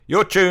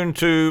You're tuned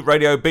to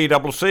Radio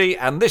BCC,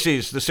 and this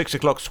is the 6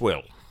 o'clock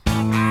Swill.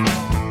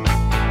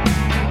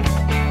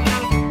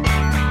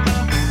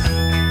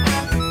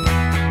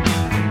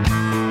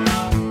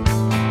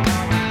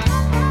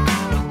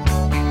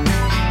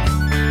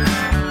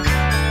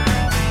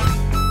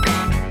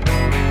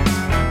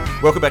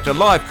 Welcome back to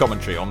live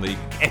commentary on the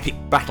epic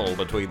battle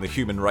between the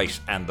human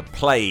race and the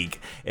plague.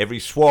 Every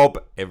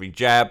swab, every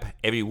jab,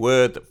 every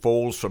word that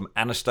falls from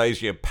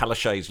Anastasia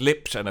Palaszczuk's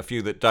lips, and a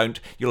few that don't,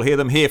 you'll hear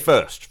them here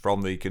first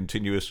from the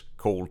continuous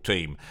call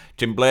team.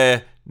 Tim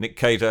Blair, Nick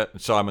Cater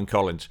and Simon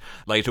Collins.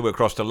 Later we're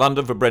across to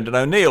London for Brendan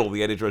O'Neill,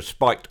 the editor of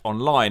Spiked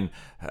Online,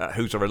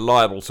 who's a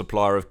reliable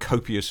supplier of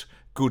copious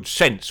good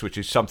sense, which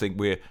is something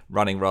we're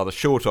running rather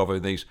short of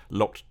in these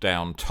locked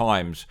down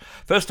times.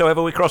 First,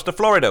 however, we cross to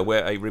Florida,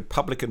 where a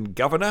Republican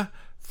governor,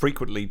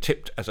 frequently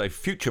tipped as a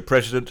future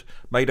president,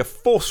 made a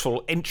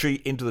forceful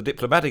entry into the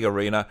diplomatic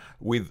arena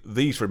with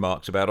these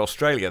remarks about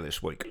Australia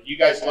this week. You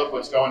guys look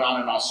what's going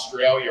on in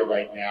Australia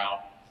right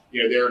now.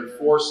 You know, they're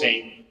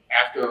enforcing,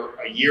 after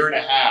a year and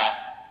a half,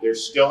 they're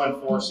still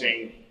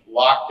enforcing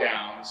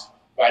lockdowns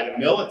by the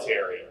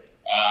military.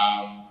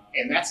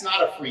 And that's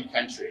not a free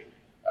country.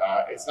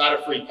 It's not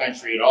a free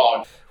country at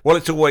all. Well,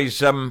 it's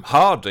always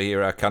hard to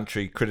hear our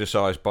country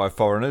criticised by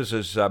foreigners.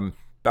 As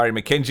Barry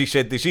McKenzie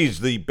said, this is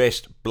the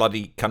best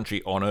bloody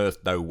country on earth,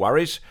 no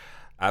worries.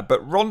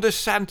 But Ron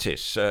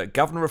DeSantis,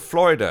 Governor of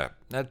Florida.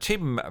 Now,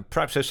 Tim,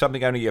 perhaps there's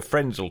something only your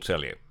friends will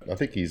tell you. I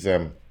think he's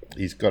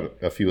got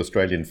a few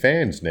Australian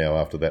fans now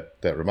after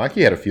that remark.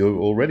 He had a few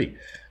already.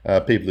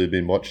 People who've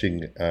been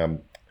watching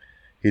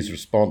his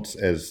response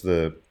as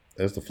the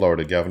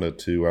Florida governor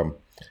to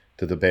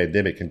the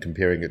pandemic and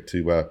comparing it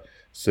to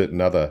certain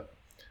other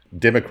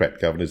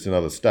Democrat governors in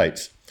other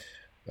states,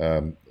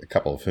 a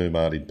couple of whom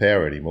aren't in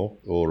power anymore,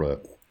 or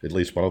at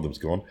least one of them's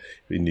gone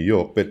in New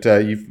York. But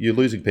you're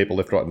losing people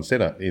left, right, and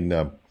centre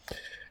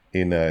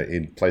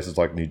in places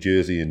like New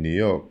Jersey and New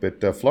York.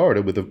 But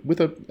Florida,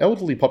 with an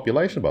elderly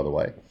population, by the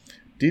way,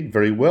 did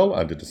very well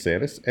under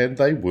DeSantis, and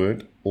they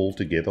weren't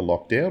altogether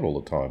locked down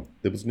all the time.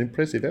 There was an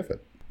impressive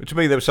effort. To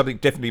me, there was something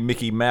definitely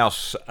Mickey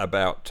Mouse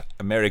about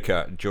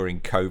America during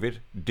COVID.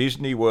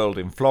 Disney World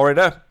in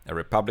Florida, a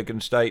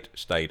Republican state,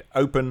 stayed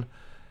open,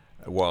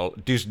 while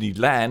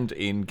Disneyland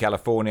in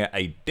California,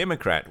 a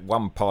Democrat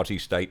one-party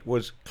state,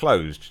 was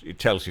closed. It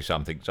tells you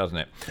something, doesn't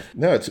it?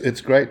 No,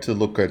 it's great to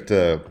look at,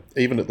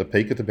 even at the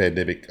peak of the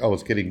pandemic, I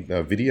was getting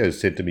videos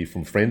sent to me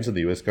from friends in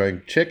the US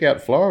going, check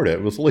out Florida.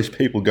 It was all these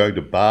people going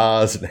to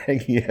bars and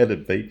hanging out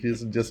at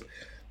beaches and just...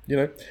 You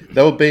know,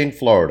 they were being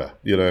Florida.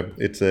 You know,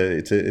 it's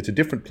a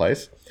different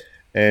place,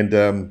 and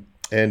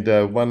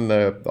one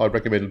I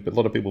recommend a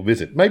lot of people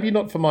visit. Maybe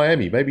not for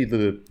Miami. Maybe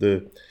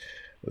the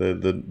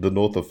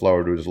north of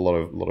Florida is a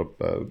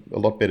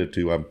lot better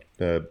to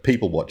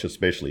people watch.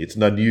 Especially, it's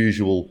an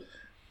unusual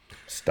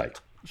state.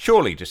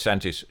 Surely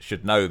DeSantis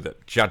should know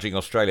that judging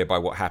Australia by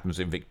what happens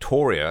in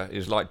Victoria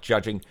is like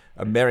judging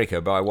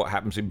America by what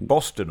happens in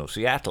Boston or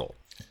Seattle.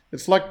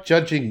 It's like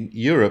judging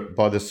Europe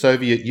by the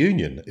Soviet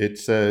Union.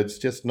 It's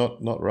just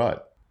not right.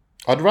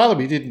 I'd rather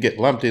we didn't get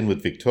lumped in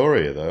with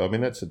Victoria, though. I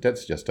mean,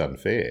 that's just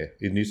unfair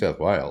in New South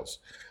Wales.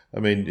 I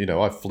mean, you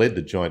know, I fled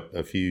the joint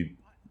a few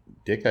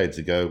decades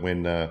ago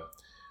when,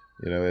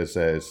 as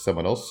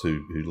someone else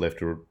who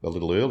left a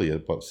little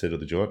earlier said of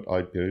the joint,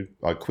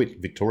 I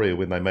quit Victoria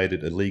when they made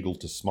it illegal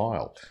to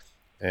smile,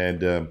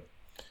 and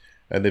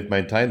they've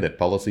maintained that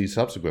policy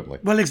subsequently.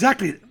 Well,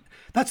 exactly.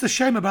 That's the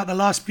shame about the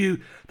last few.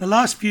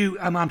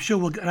 I'm sure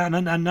we'll. I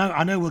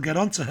know we'll get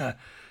onto her,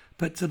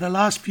 but the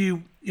last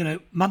few,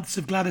 months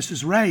of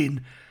Gladys's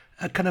reign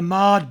are kind of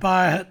marred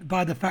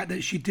by the fact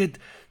that she did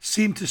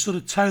seem to sort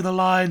of toe the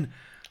line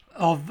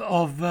of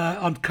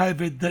on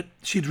COVID that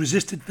she'd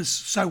resisted for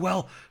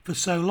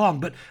so long.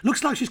 But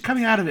looks like she's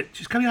coming out of it.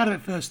 She's coming out of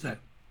it first, though.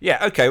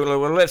 Yeah, okay, well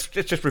let's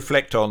just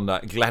reflect on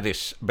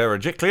Gladys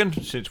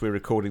Berejiklian, since we're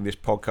recording this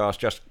podcast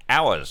just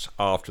hours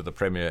after the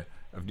Premier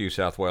of New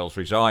South Wales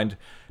resigned,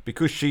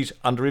 because she's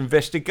under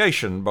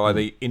investigation by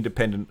the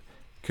Independent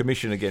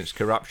Commission Against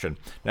Corruption.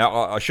 Now,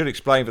 I should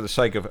explain for the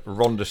sake of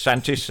Ron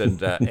DeSantis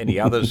and any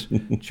others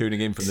tuning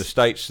in from the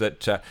States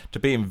that to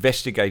be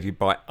investigated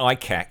by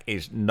ICAC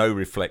is no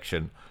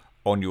reflection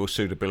on your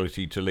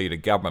suitability to lead a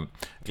government.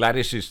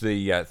 Gladys is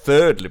the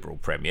third Liberal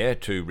Premier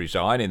to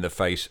resign in the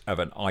face of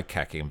an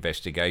ICAC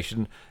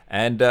investigation,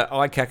 and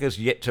ICAC has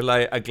yet to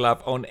lay a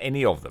glove on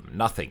any of them.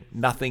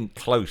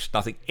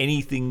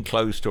 Anything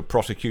close to a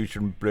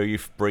prosecution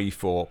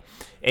brief or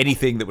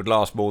anything that would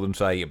last more than,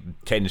 say,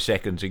 10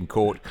 seconds in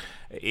court.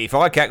 If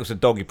ICAC was a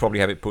dog, you'd probably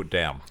have it put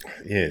down.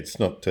 Yeah, it's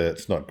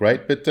not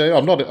great, but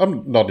I'm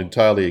not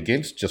entirely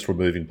against just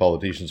removing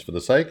politicians for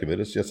the sake of it.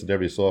 It's just that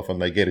every so often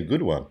they get a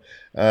good one.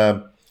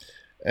 Actually,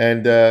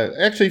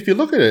 if you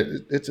look at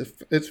it,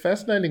 it's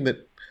fascinating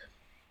that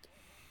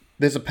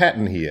there's a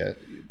pattern here.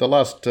 The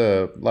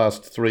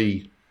last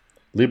three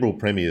Liberal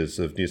premiers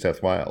of New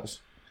South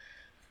Wales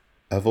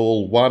have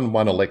all won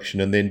one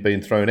election and then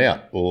been thrown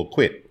out or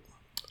quit.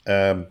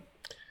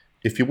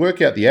 If you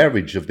work out the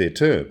average of their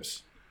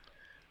terms,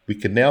 we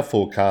can now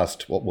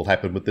forecast what will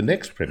happen with the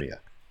next Premier.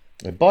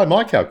 And by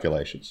my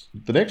calculations,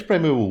 the next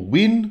Premier will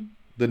win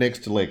the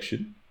next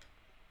election,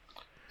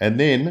 and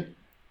then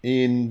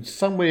in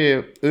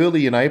somewhere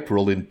early in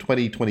April in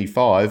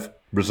 2025,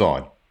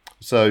 resign.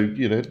 So,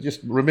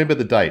 just remember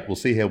the date. We'll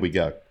see how we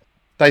go.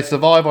 They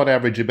survive on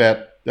average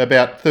about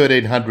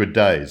 1,300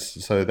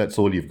 days. So that's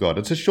all you've got.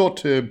 It's a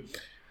short-term,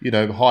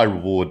 high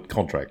reward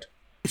contract.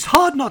 It's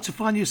hard not to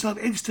find yourself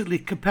instantly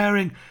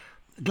comparing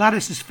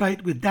Gladys's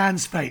fate with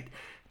Dan's fate.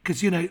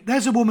 Because,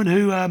 there's a woman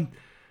who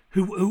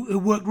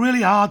worked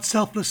really hard,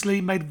 selflessly,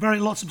 made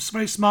lots of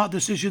very smart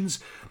decisions,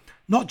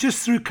 not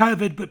just through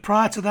COVID, but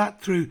prior to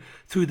that, through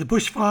the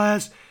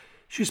bushfires.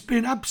 She's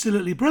been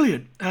absolutely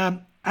brilliant.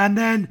 And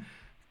then,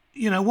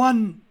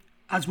 one,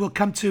 as we'll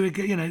come to,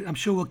 I'm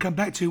sure we'll come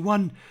back to,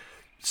 one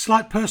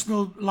slight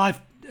personal life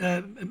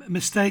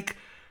mistake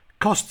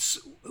costs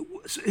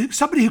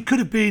somebody who could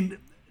have been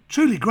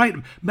truly great,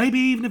 maybe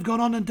even have gone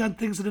on and done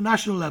things at a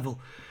national level.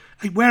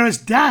 Whereas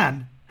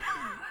Dan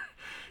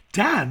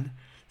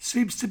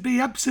seems to be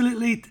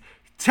absolutely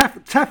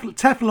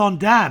Teflon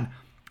Dan.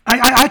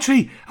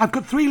 I've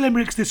got 3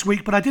 limericks this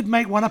week, but I did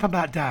make one up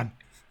about Dan.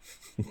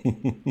 Do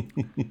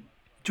you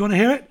want to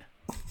hear it?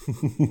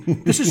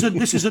 This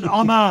is an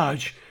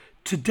homage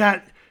to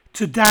Dan's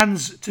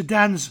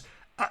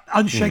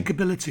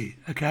unshakability.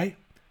 Okay.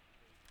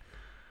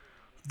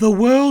 The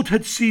world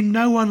had seen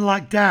no one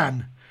like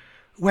Dan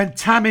when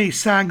Tammy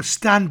sang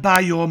 "Stand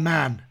By Your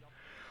Man."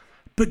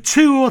 But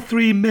 2 or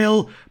 3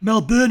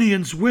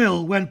 Melburnians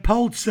will, when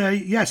polled, say,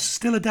 yes,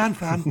 still a Dan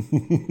fan.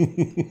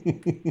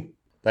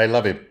 They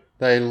love him.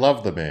 They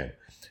love the man.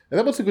 And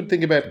that was a good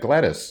thing about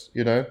Gladys,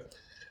 no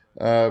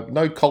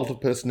cult of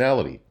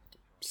personality.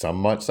 Some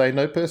might say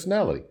no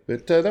personality,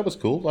 but that was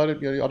cool. I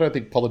don't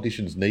think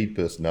politicians need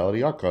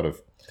personality. I kind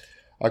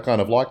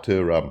of liked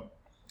her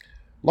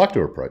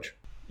approach.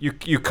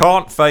 You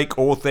can't fake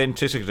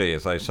authenticity,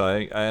 as they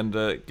say, and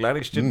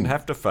Gladys didn't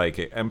have to fake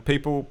it, and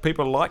people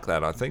like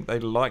that. I think they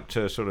liked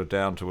her sort of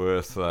down to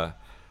earth. I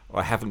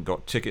haven't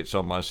got tickets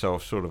on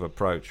myself sort of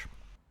approach.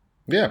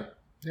 Yeah,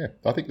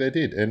 I think they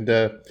did, and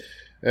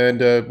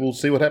we'll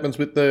see what happens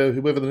with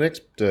whoever the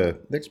next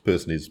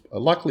person is.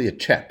 Likely a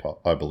chap,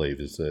 I believe.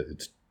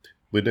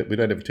 We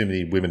don't have too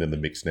many women in the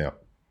mix now.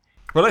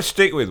 Well, let's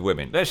stick with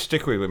women,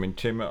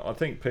 Tim. I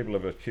think people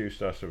have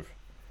accused us of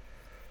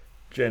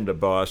gender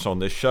bias on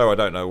this show. I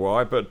don't know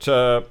why, but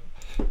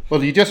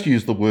well, you just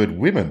used the word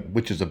 "women,"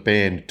 which is a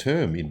banned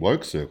term in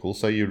woke circles,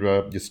 so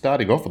you're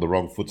starting off with the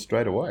wrong foot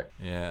straight away.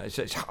 Yeah,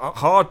 it's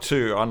hard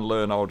to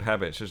unlearn old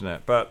habits, isn't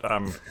it? But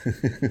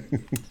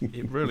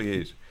it really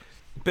is.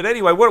 But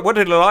anyway, what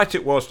a delight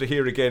it was to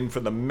hear again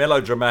from the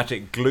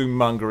melodramatic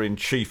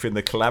gloom-monger-in-chief in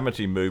the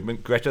calamity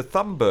movement, Greta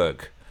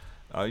Thunberg.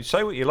 You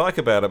say what you like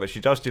about her, but she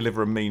does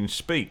deliver a mean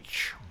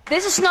speech.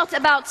 This is not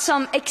about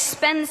some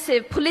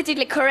expensive,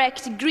 politically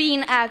correct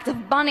green act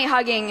of bunny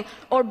hugging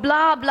or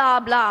blah, blah,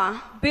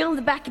 blah.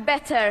 Build back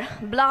better,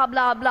 blah,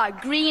 blah, blah.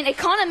 Green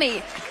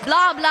economy,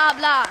 blah, blah,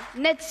 blah.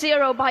 Net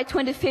zero by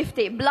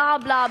 2050, blah,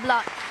 blah,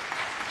 blah.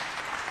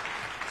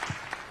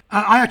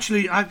 I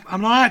actually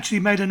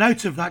made a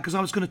note of that because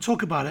I was going to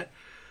talk about it.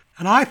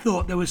 And I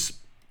thought there was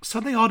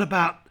something odd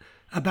about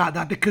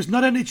that, because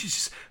not only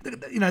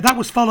that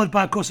was followed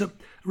by, of course, a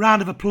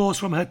round of applause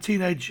from her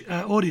teenage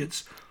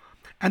audience.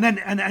 And then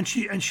and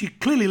she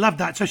clearly loved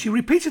that, so she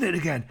repeated it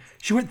again.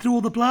 She went through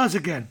all the blahs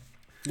again.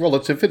 Well,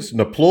 if it's an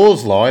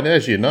applause line,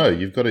 as you know,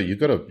 you've got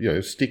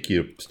to stick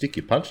your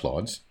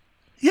punchlines.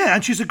 Yeah,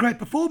 and she's a great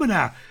performer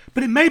now.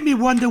 But it made me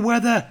wonder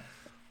whether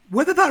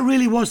that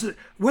really was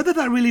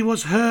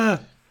her,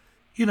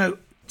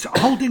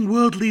 holding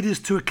world leaders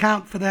to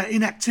account for their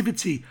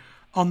inactivity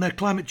on their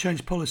climate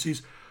change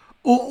policies,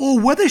 or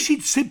whether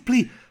she'd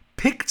simply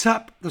picked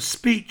up the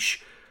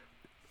speech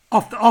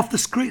off the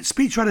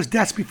speechwriter's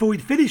desk before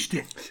he'd finished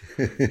it,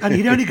 and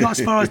he'd only got as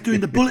far as doing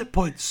the bullet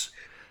points,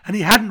 and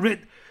he hadn't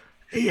written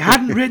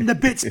the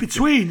bits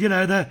between.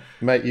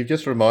 Mate, you've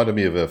just reminded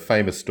me of a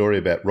famous story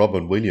about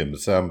Robin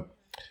Williams.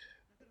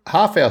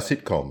 Half-hour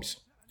sitcoms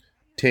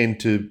tend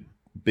to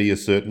be a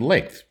certain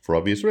length for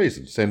obvious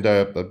reasons, and they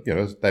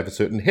have a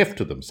certain heft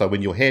to them. So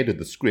when you're handed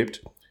the script,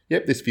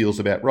 yep, this feels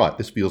about right.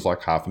 This feels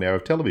like half an hour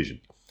of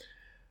television.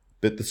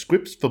 But the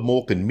scripts for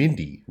Mork and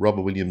Mindy,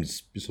 Robin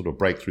Williams' sort of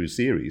breakthrough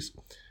series,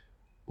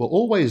 were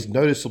always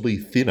noticeably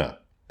thinner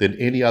than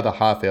any other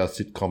half-hour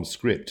sitcom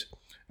script.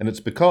 And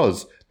it's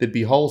because there'd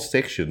be whole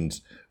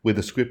sections where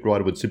the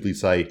scriptwriter would simply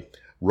say,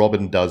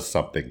 Robin does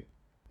something.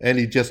 And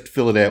he'd just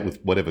fill it out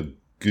with whatever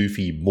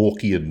goofy,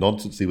 Morkian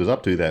nonsense he was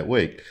up to that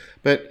week.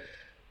 But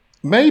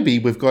maybe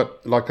we've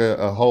got like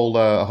a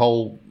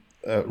whole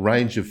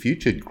range of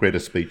future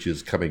Greta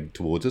speeches coming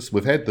towards us.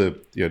 We've had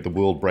the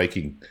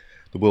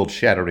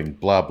world-shattering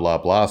blah, blah,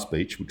 blah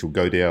speech, which will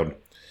go down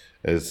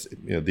as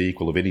the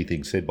equal of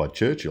anything said by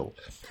Churchill.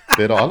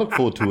 But I look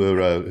forward to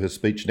her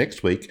speech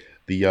next week,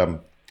 the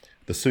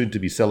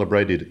soon-to-be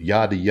celebrated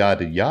yada,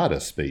 yada, yada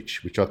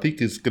speech, which I think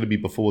is going to be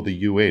before the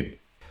UN.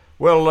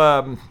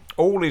 Well,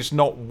 all is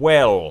not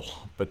well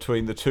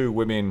between the two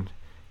women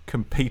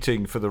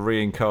competing for the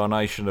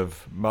reincarnation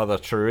of Mother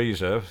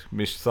Teresa,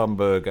 Miss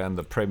Thunberg, and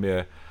the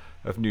Premier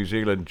of New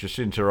Zealand,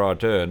 Jacinda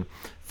Ardern.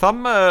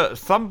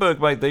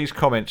 Thunberg made these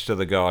comments to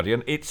The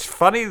Guardian. "It's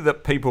funny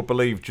that people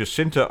believe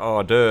Jacinda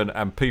Ardern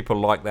and people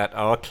like that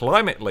are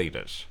climate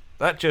leaders.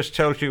 That just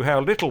tells you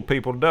how little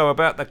people know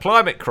about the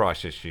climate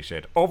crisis," she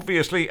said.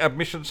 "Obviously,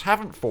 emissions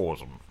haven't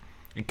fallen.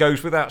 It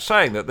goes without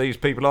saying that these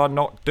people are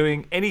not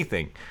doing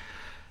anything."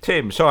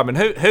 Tim, Simon,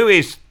 who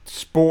is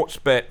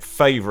Sportsbet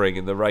favouring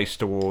in the race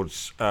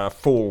towards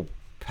full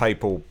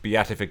papal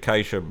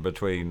beatification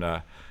between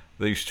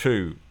these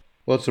two?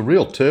 Well, it's a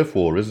real turf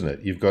war, isn't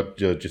it? You've got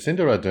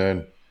Jacinda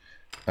Ardern,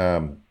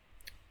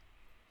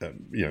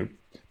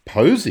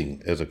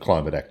 posing as a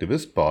climate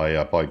activist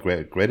by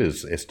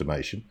Greta's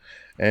estimation,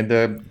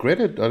 and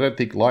Greta, I don't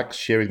think, likes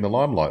sharing the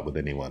limelight with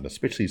anyone,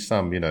 especially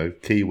some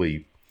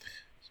Kiwi,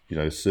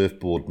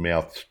 surfboard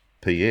mouth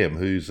PM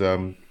who's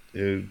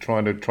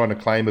trying to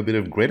claim a bit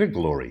of Greta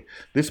glory.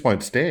 This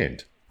won't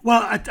stand.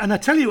 Well, I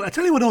tell you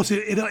what. Also,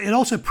 it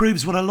also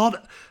proves what a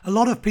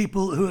lot of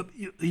people who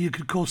you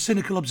could call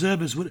cynical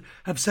observers would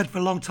have said for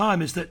a long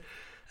time, is that,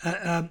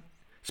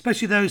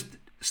 especially those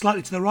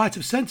slightly to the right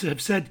of centre,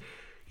 have said,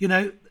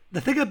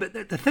 the thing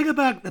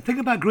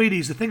about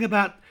greenies, the thing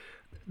about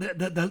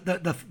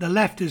the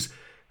left is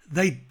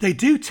they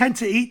do tend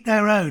to eat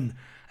their own,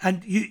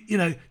 and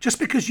just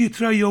because you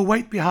throw your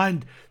weight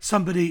behind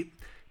somebody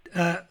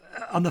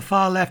on the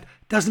far left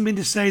doesn't mean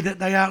to say that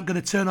they aren't going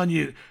to turn on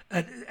you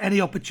at any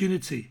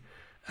opportunity.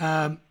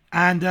 And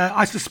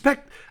I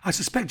suspect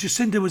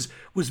Jacinda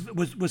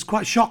was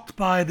quite shocked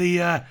by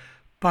the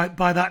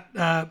by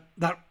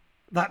that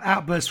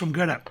outburst from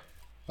Greta.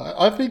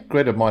 I think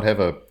Greta might have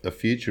a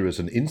future as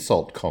an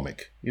insult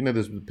comic.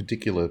 There's a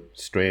particular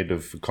strand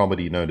of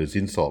comedy known as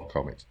insult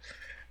comics.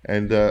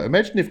 And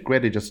imagine if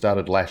Greta just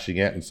started lashing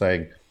out and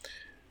saying,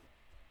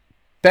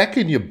 "Back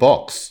in your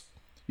box.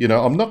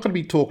 I'm not going to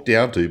be talked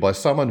down to by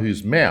someone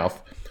whose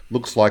mouth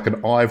looks like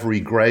an ivory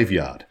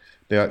graveyard.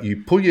 Now,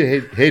 you pull your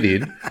head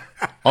in.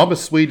 I'm a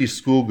Swedish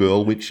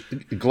schoolgirl, which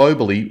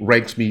globally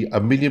ranks me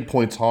 1,000,000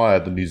 points higher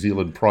than New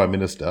Zealand Prime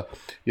Minister.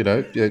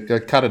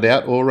 Cut it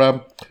out, or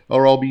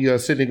I'll be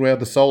sending around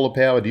the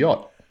solar-powered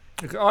yacht."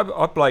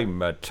 I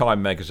blame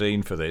Time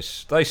magazine for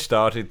this. They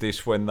started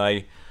this when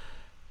they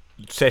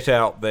set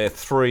out their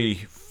three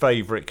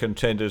favourite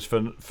contenders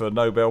for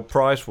Nobel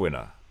Prize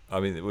winner. I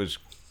mean, it was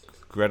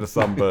Greta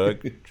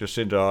Thunberg,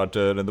 Jacinda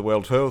Ardern, and the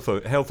World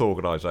Health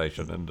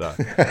Organization, and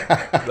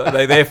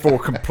they therefore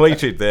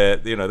completed their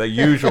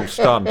usual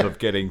stunt of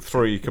getting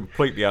three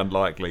completely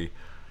unlikely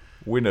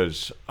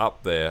winners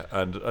up there,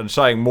 and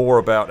saying more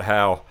about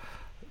how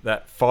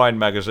that fine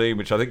magazine,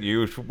 which I think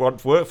you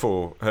once worked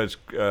for, has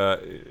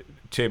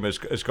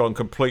gone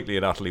completely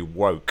and utterly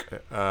woke,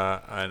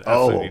 and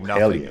absolutely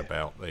nothing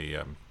about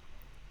the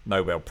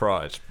Nobel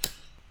Prize.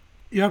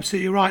 You're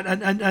absolutely right,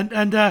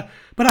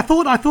 but I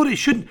thought it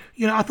shouldn't.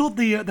 I thought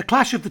the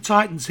clash of the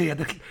titans here,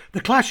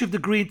 the clash of the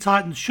Green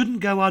Titans, shouldn't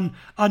go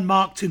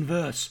unmarked in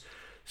verse.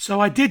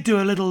 So I did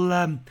do a little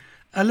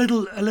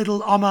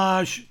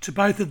homage to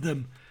both of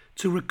them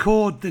to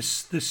record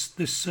this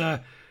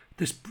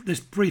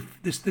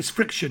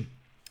friction.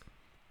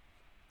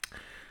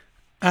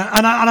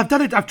 And I've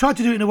done it. I've tried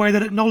to do it in a way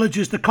that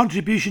acknowledges the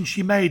contribution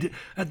she made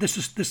at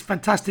this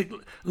fantastic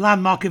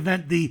landmark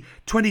event, the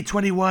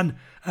 2021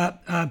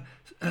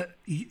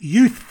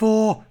 Youth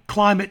for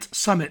Climate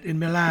Summit in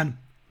Milan.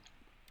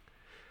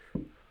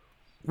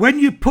 "When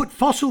you put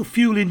fossil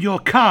fuel in your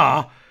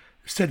car,"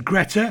 said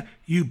Greta,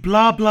 "you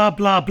blah blah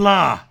blah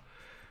blah."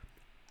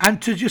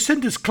 And to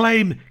Jacinda's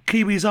claim,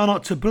 Kiwis are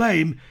not to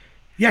blame,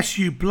 "Yes,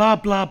 you blah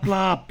blah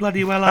blah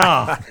bloody well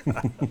are."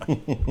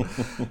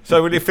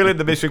 So will you fill in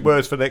the missing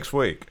words for next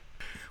week?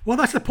 Well,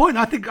 that's the point.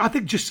 I think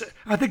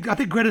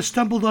Greta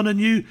stumbled on a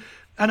new,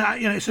 and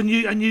it's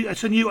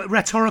a new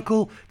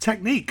rhetorical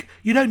technique.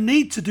 You don't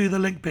need to do the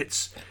link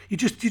bits. You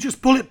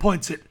just bullet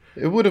point it.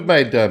 It would have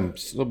made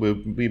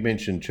we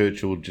mentioned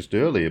Churchill just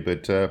earlier,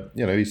 but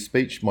his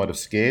speech might have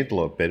scanned a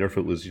lot better if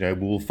it was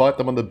 "We'll fight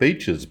them on the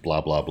beaches,"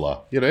 blah blah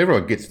blah.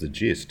 Everyone gets the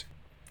gist.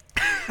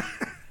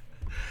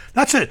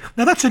 That's it.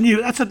 Now that's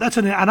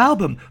an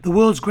album, The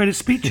World's Greatest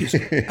Speeches,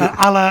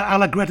 a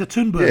la Greta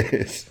Thunberg.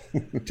 Yes,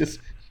 just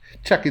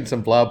chuck in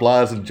some blah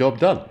blahs and job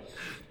done.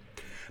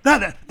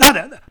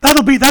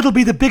 That'll be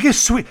the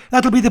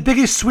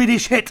biggest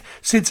Swedish hit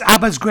since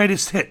ABBA's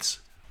Greatest Hits.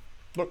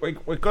 Look,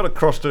 we've got to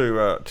cross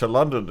to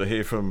London to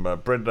hear from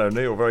Brendan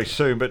O'Neill very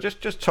soon, but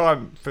just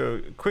time for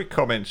quick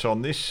comments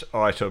on this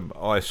item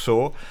I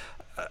saw.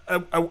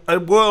 A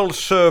world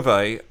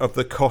survey of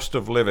the cost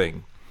of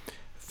living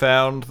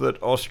found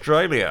that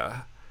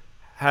Australia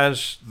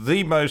has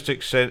the most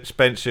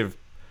expensive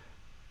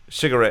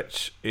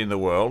cigarettes in the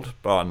world,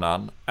 bar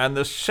none, and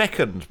the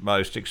second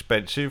most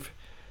expensive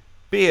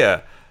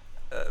beer.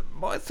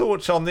 My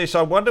thoughts on this,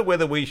 I wonder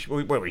whether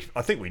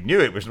I think we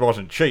knew it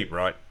wasn't cheap,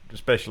 right?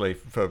 Especially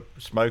for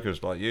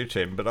smokers like you,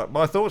 Tim. But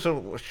my thoughts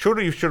are,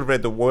 surely you should have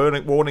read the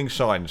warning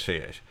signs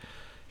here.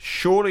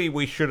 Surely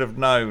we should have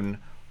known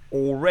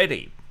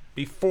already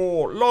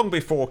long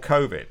before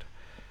COVID,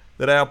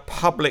 that our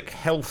public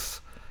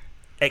health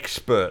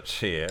experts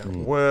here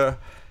were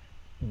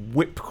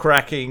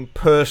whip-cracking,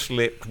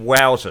 purse-lipped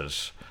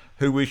wowsers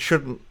who we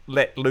shouldn't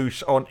let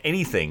loose on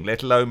anything,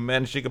 let alone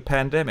managing a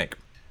pandemic.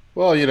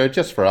 Well,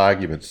 just for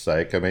argument's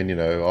sake, I mean,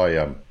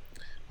 I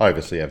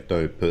obviously have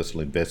no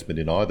personal investment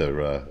in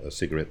either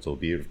cigarettes or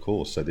beer, of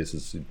course, so this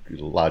is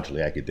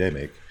largely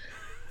academic.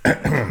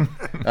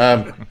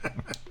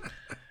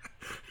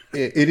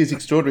 It is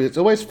extraordinary. It's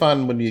always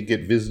fun when you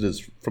get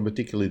visitors from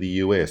particularly the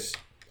US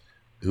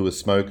who are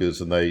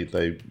smokers and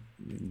they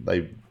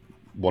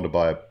want to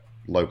buy a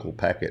local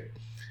packet.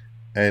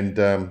 And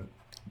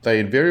they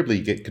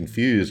invariably get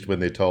confused when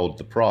they're told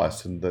the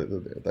price, and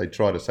they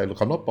try to say,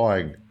 look, I'm not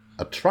buying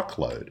a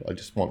truckload. I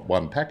just want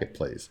one packet,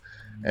 please.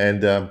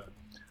 And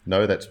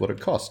no, that's what it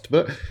costs.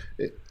 But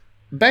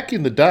back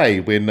in the day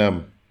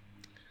when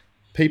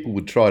people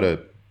would try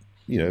to,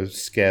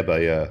 scab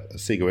a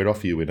cigarette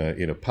off you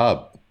in a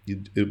pub,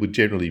 it would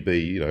generally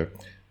be,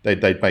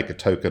 they'd make a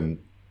token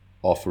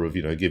offer of,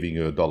 giving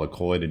you $1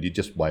 coin, and you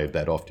just wave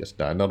that off. Just,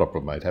 no, not a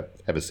problem, mate.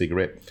 Have a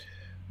cigarette.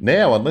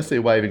 Now, unless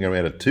they're waving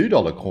around a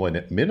 $2 coin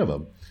at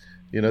minimum,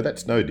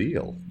 that's no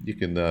deal. You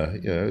can,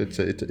 it's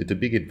a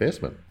big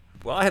investment.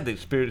 Well, I had the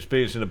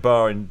experience in a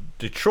bar in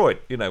Detroit,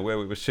 where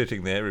we were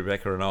sitting there,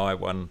 Rebecca and I,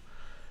 one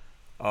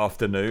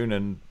afternoon,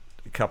 and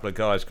a couple of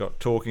guys got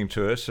talking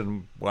to us,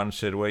 and one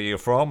said, where are you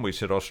from? We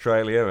said,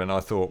 Australia. And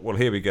I thought, well,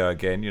 here we go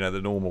again,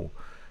 the normal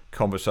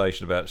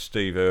conversation about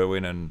Steve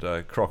Irwin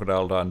and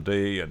Crocodile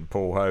Dundee and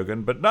Paul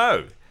Hogan. But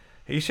no,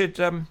 he said,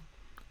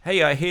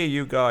 hey, I hear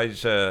you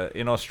guys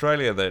in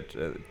Australia that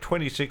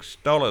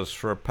 $26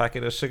 for a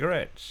packet of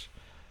cigarettes.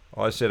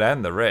 I said,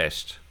 and the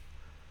rest.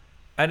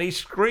 And he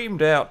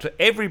screamed out to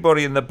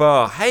everybody in the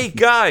bar, hey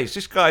guys,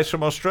 this guy's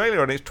from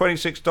Australia and it's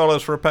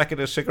 $26 for a packet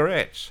of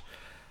cigarettes.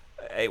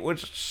 It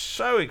was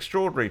so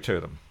extraordinary to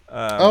them.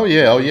 Oh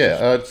yeah.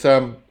 It's,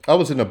 I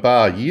was in a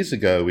bar years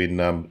ago in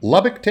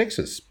Lubbock,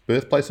 Texas,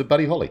 birthplace of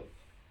Buddy Holly.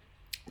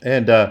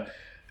 And it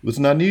was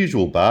an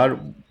unusual bar.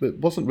 It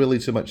wasn't really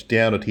so much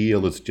down at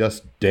heel as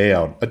just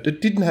down.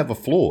 It didn't have a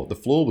floor. The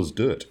floor was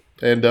dirt.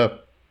 And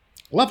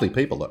lovely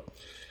people, though.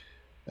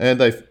 And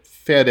they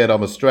found out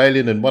I'm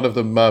Australian, and one of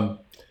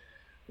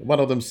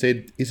them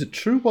said, is it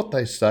true what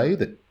they say,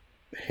 that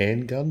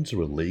handguns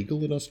are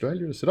illegal in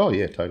Australia? I said, oh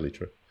yeah, totally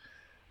true.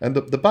 And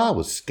the bar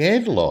was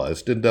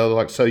scandalised, and they were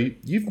like, so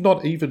you've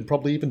not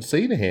probably even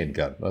seen a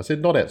handgun? And I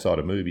said, not outside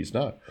of movies,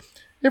 no.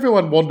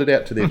 Everyone wandered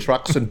out to their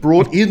trucks and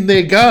brought in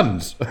their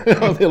guns.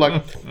 They're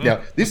like,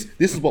 this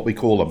is what we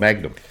call a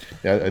Magnum.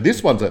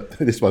 This one's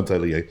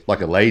only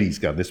like a lady's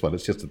gun. This one,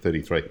 it's just a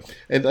 33.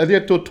 And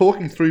they're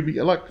talking through me,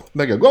 like,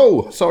 they go,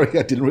 whoa, sorry,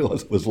 I didn't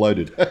realise it was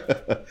loaded.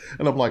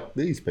 And I'm like,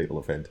 these people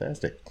are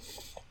fantastic.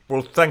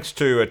 Well, thanks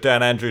to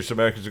Dan Andrews,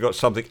 Americans have got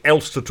something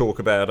else to talk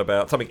about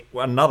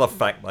another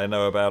fact they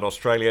know about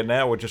Australia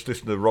now. We'll just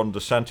listen to Ron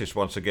DeSantis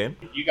once again.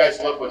 You guys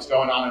look what's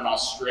going on in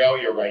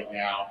Australia right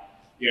now.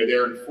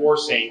 They're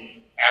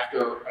enforcing,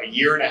 after a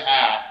year and a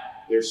half,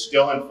 they're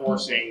still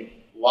enforcing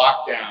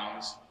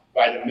lockdowns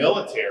by the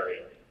military.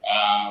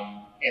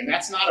 And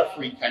that's not a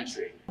free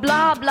country.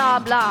 Blah, blah,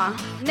 blah.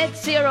 Net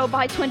zero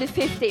by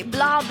 2050.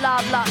 Blah,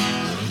 blah, blah.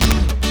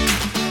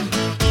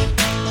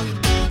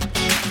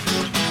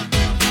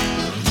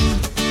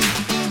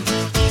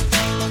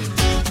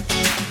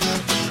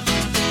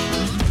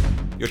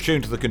 You're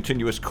tuned to The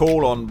Continuous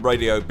Call on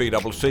Radio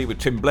BCC with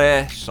Tim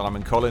Blair,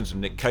 Simon Collins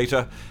and Nick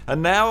Cater.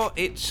 And now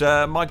it's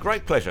my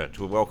great pleasure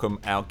to welcome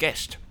our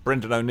guest,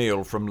 Brendan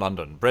O'Neill from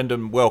London.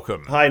 Brendan,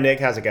 welcome. Hi, Nick.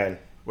 How's it going?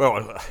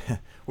 Well,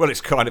 it's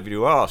kind of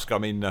you to ask. I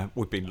mean,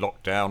 we've been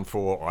locked down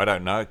for, I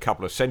don't know, a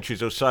couple of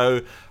centuries or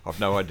so. I've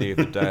no idea of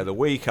the day of the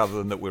week other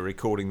than that we're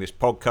recording this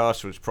podcast,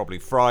 so it's probably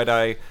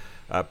Friday.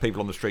 People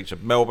on the streets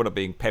of Melbourne are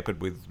being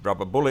peppered with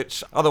rubber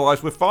bullets.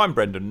 Otherwise, we're fine,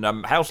 Brendan.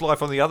 How's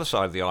life on the other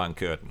side of the Iron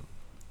Curtain?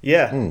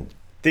 Yeah,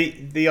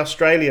 the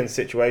Australian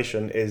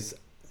situation is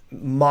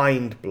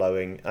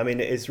mind-blowing. I mean,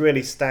 it is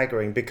really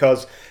staggering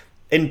because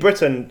in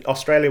Britain,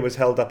 Australia was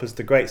held up as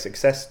the great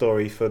success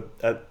story for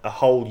a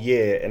whole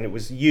year, and it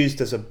was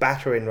used as a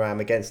battering ram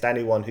against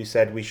anyone who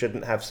said we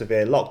shouldn't have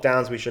severe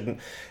lockdowns, we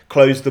shouldn't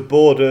close the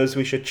borders,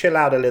 we should chill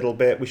out a little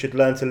bit, we should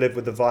learn to live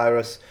with the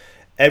virus.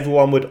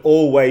 Everyone would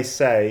always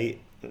say,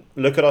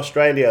 look at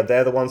Australia,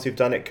 they're the ones who've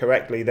done it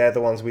correctly, they're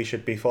the ones we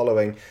should be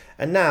following.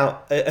 And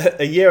now,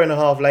 a year and a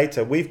half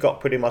later, we've got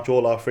pretty much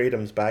all our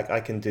freedoms back. I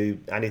can do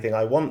anything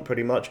I want,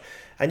 pretty much.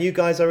 And you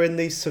guys are in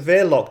these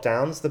severe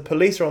lockdowns. The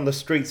police are on the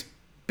streets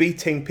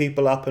beating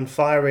people up and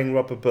firing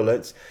rubber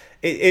bullets.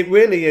 It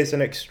really is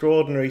an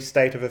extraordinary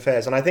state of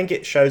affairs. And I think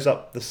it shows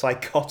up the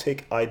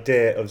psychotic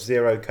idea of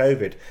zero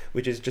COVID,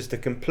 which is just a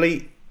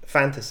complete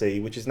fantasy,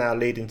 which is now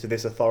leading to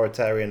this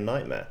authoritarian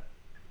nightmare.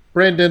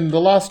 Brendan, the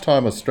last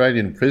time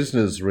Australian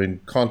prisoners were in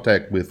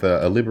contact with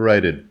a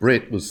liberated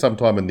Brit was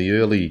sometime in the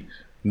early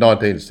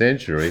 19th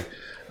century.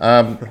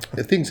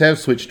 Things have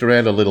switched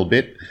around a little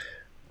bit.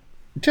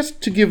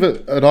 Just to give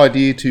an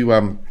idea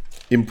to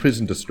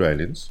imprisoned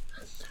Australians,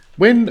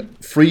 when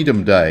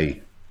Freedom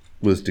Day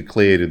was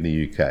declared in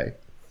the UK,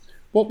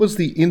 what was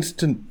the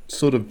instant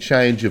sort of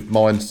change of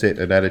mindset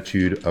and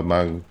attitude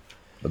among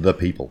the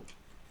people?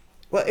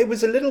 Well, it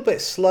was a little bit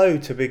slow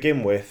to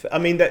begin with. I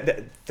mean,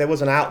 there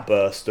was an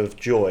outburst of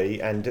joy,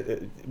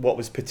 and what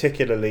was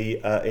particularly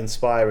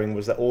inspiring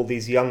was that all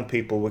these young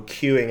people were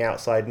queuing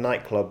outside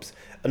nightclubs.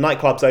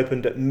 Nightclubs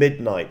opened at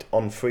midnight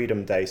on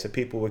Freedom Day, so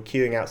people were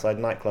queuing outside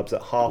nightclubs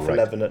at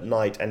 11:30 at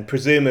night, and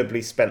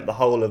presumably spent the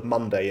whole of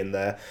Monday in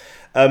there.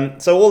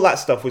 So all that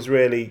stuff was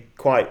really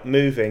quite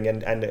moving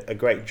and a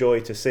great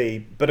joy to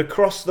see. But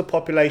across the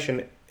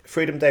population,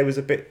 Freedom Day was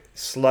a bit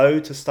slow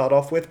to start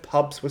off with.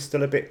 Pubs were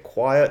still a bit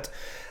quiet.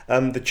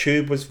 The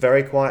Tube was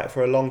very quiet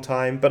for a long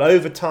time. But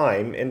over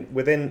time,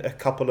 within a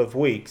couple of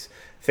weeks,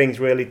 things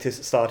really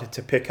started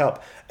to pick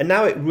up. And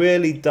now it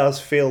really does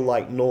feel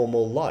like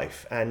normal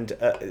life. And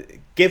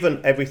given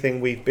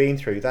everything we've been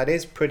through, that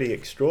is pretty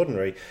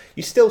extraordinary.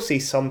 You still see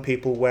some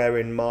people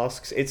wearing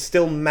masks. It's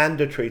still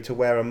mandatory to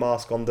wear a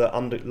mask on the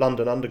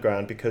London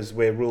Underground because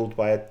we're ruled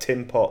by a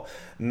tin pot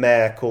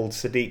mayor called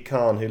Sadiq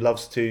Khan, who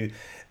loves to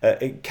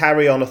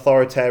carry on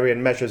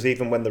authoritarian measures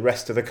even when the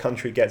rest of the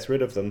country gets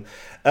rid of them.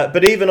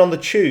 But even on the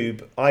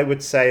Tube, I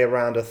would say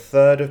around a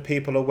third of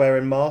people are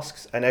wearing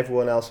masks and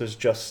everyone else has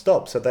just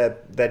stopped. So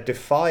they're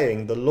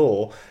defying the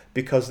law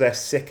because they're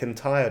sick and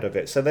tired of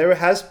it. So there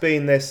has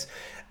been this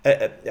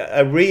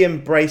a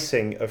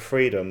re-embracing of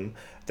freedom.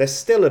 There's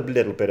still a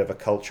little bit of a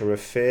culture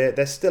of fear.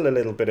 There's still a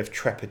little bit of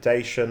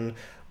trepidation.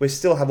 We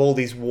still have all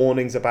these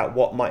warnings about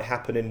what might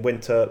happen in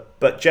winter.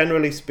 But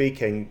generally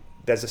speaking,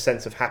 there's a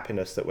sense of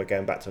happiness that we're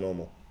going back to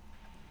normal.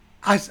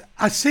 I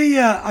see.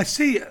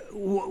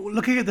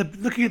 Looking at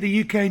the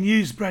UK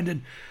news,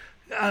 Brendan.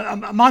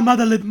 My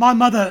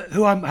mother,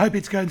 who I'm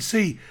hoping to go and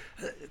see,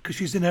 because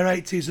she's in her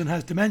 80s and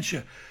has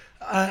dementia,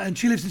 and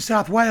she lives in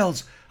South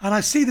Wales. And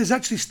I see there's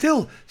actually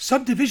still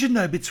some division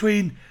though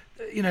between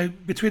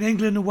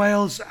England and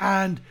Wales,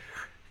 and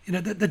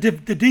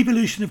the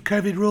devolution of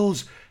COVID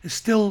rules is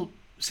still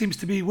seems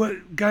to be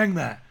going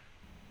there.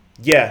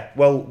 Yeah,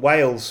 well,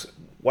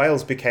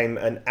 Wales became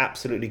an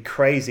absolutely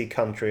crazy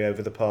country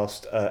over the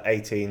past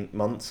 18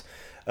 months.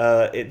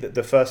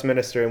 The First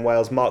Minister in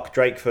Wales, Mark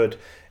Drakeford,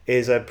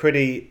 is a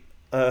pretty...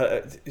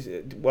 I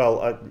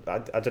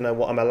don't know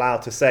what I'm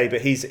allowed to say,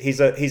 but he's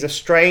a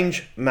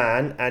strange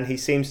man, and he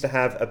seems to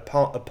have a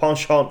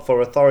penchant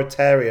for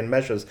authoritarian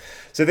measures.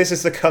 So this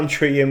is the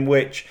country in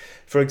which,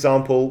 for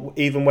example,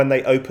 even when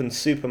they opened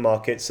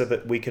supermarkets so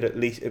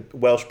that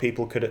Welsh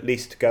people could at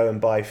least go and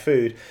buy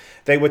food,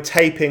 they were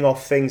taping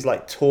off things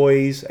like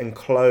toys and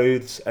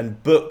clothes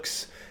and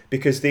books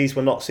because these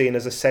were not seen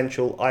as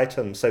essential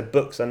items. So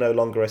books are no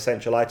longer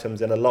essential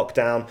items in a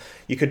lockdown.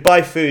 You could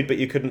buy food, but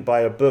you couldn't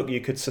buy a book.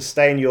 You could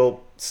sustain your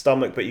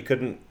stomach, but you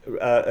couldn't,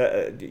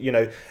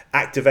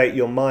 activate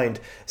your mind.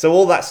 So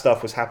all that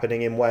stuff was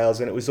happening in Wales,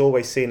 and it was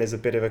always seen as a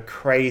bit of a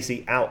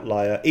crazy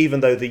outlier,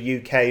 even though the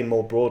UK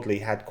more broadly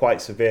had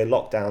quite severe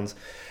lockdowns.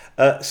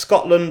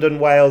 Scotland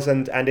and Wales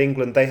and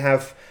England, they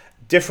have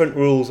different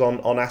rules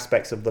on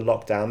aspects of the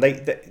lockdown.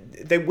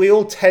 We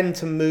all tend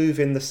to move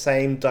in the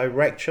same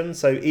direction.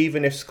 So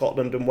even if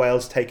Scotland and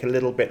Wales take a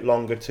little bit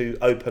longer to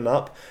open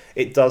up,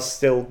 it does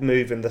still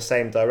move in the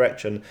same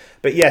direction.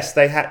 But yes,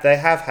 they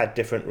have had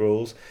different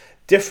rules.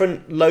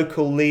 Different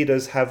local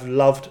leaders have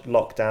loved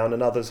lockdown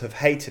and others have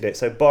hated it.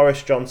 So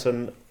Boris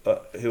Johnson,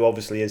 who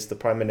obviously is the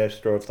Prime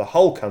Minister of the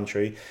whole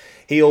country,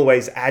 he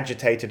always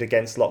agitated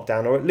against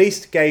lockdown, or at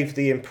least gave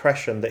the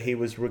impression that he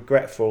was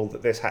regretful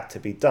that this had to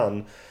be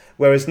done.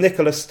 Whereas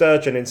Nicola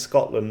Sturgeon in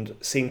Scotland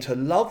seemed to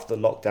love the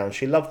lockdown.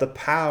 She loved the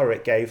power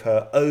it gave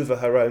her over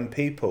her own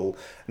people.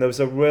 And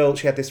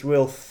she had this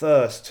real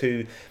thirst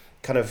to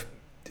kind of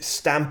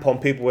stamp on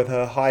people with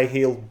her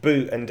high-heeled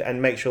boot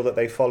and make sure that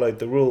they followed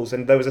the rules.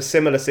 And there was a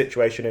similar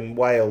situation in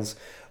Wales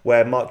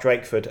where Mark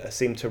Drakeford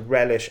seemed to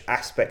relish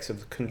aspects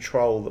of the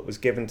control that was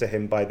given to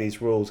him by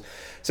these rules.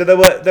 So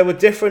there were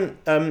different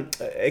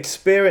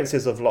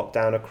experiences of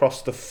lockdown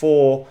across the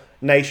 4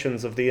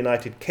 nations of the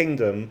United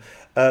Kingdom,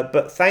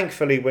 but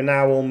thankfully we're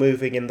now all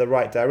moving in the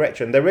right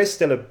direction. There is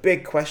still a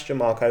big question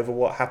mark over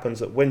what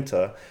happens at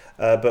winter,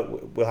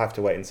 but we'll have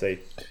to wait and see.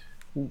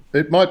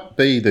 It might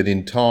be that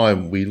in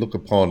time we look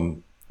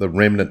upon the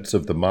remnants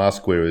of the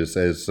mask wearers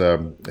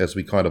as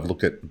we kind of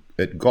look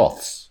at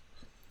goths,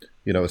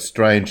 a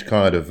strange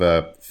kind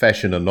of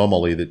fashion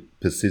anomaly that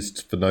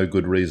persists for no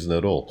good reason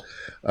at all.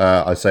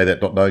 I say that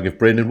not knowing if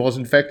Brendan was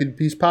in fact in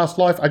his past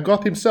life a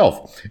goth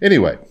himself.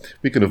 Anyway,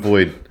 we can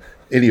avoid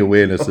any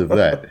awareness of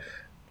that.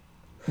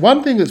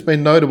 One thing that's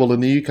been notable in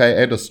the UK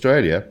and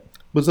Australia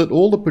was that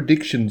all the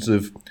predictions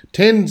of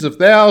tens of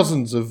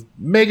thousands of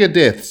mega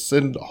deaths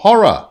and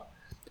horror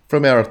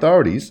from our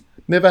authorities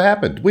never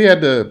happened. We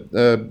had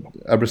a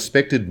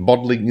respected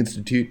modelling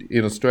institute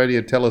in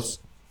Australia tell us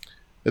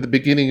at the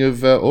beginning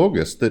of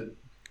August that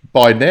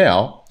by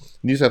now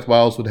New South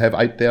Wales would have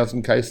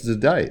 8,000 cases a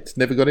day. It's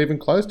never got even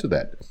close to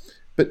that.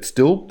 But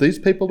still, these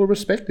people are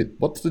respected.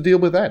 What's the deal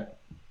with that?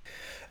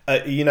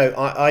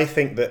 I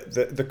think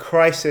that the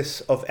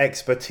crisis of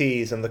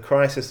expertise and the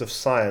crisis of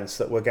science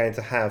that we're going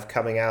to have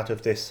coming out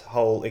of this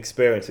whole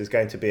experience is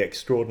going to be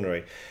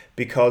extraordinary,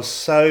 because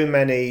so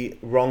many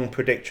wrong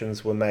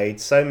predictions were made,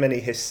 so many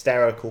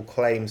hysterical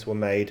claims were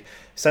made,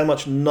 so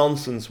much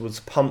nonsense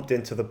was pumped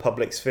into the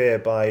public sphere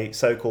by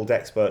so-called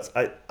experts.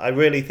 I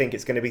really think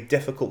it's going to be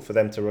difficult for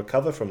them to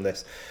recover from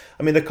this.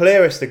 I mean, the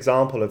clearest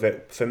example of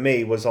it for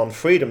me was on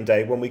Freedom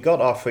Day, when we got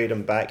our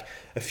freedom back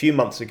a few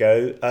months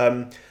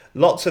ago.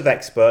 Lots of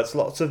experts,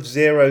 lots of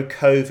zero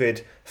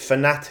COVID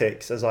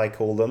fanatics, as I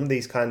call them,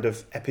 these kind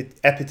of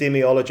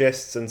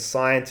epidemiologists and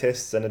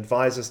scientists and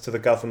advisors to the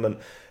government,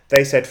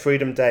 they said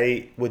Freedom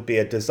Day would be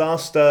a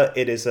disaster.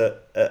 It is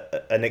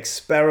an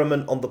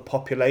experiment on the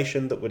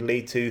population that would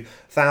lead to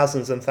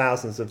thousands and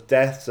thousands of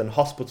deaths and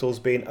hospitals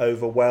being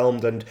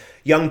overwhelmed and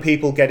young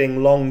people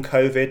getting long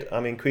COVID.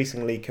 I'm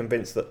increasingly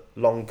convinced that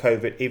long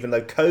COVID, even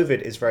though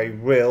COVID is very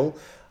real,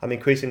 I'm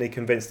increasingly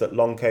convinced that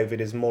long COVID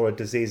is more a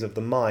disease of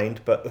the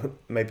mind, but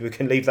maybe we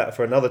can leave that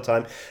for another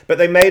time. But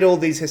they made all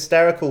these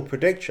hysterical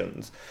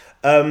predictions,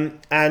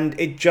 and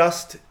it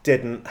just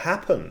didn't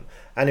happen.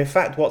 And in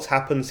fact, what's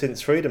happened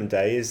since Freedom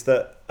Day is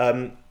that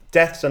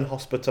deaths and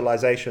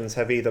hospitalizations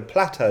have either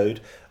plateaued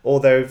or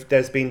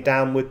there's been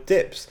downward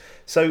dips.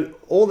 So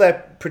all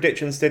their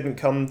predictions didn't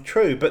come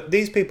true, but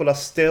these people are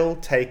still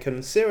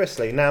taken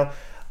seriously. Now,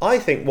 I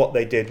think what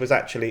they did was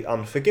actually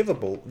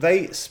unforgivable.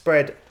 They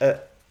spread a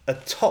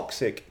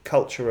toxic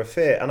culture of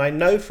fear, and I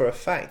know for a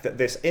fact that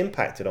this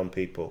impacted on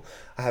people.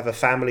 I have a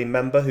family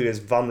member who is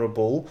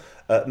vulnerable,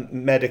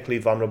 medically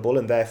vulnerable,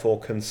 and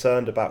therefore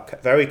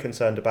very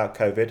concerned about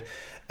COVID,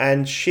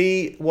 and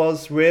she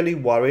was really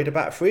worried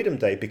about Freedom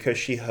Day because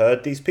she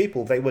heard these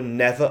people. They were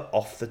never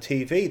off the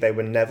TV, they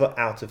were never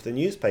out of the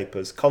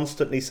newspapers,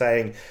 constantly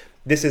saying,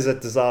 this is a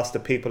disaster,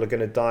 people are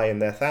going to die in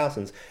their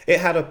thousands. It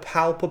had a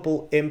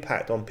palpable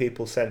impact on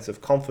people's sense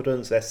of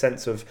confidence, their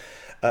sense of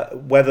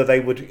whether they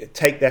would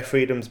take their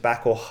freedoms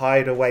back or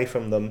hide away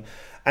from them.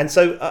 And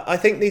so I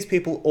think these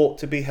people ought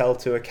to be held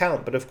to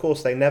account, but of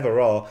course they never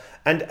are.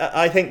 And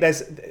I think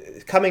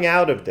coming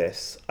out of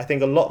this, I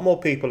think a lot more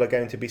people are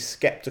going to be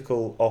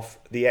skeptical of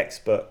the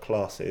expert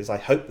classes. I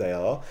hope they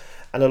are.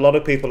 And a lot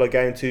of people are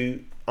going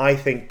to, I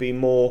think, be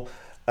more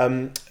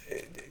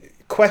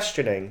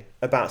questioning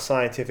about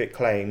scientific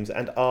claims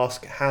and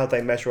ask how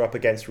they measure up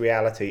against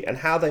reality and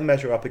how they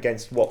measure up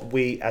against what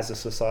we as a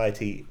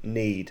society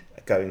need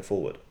going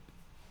forward.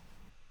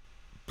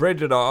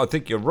 Brendan, I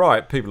think you're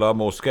right. People are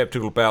more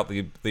sceptical about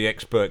the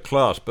expert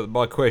class, but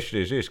my question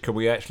is this, can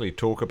we actually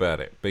talk about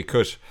it?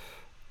 Because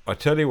I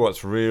tell you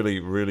what's really,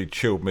 really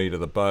chilled me to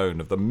the bone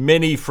of the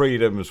many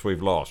freedoms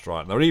we've lost,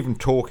 right? And they're even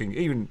talking,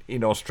 even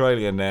in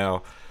Australia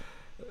now,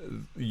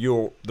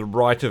 the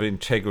right of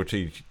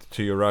integrity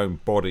to your own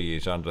body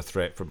is under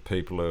threat from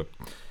people who,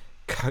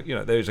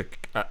 there's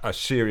a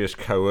serious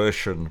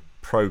coercion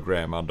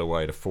program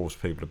underway to force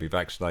people to be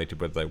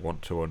vaccinated whether they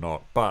want to or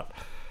not. But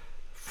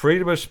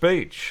freedom of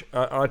speech,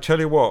 I tell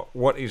you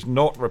what is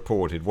not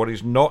reported, what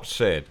is not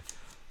said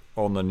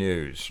on the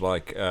news,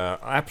 like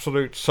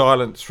absolute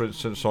silence, for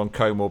instance, on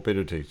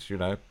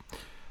comorbidities.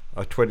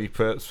 A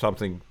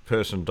 20-something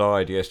person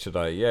died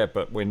yesterday, yeah,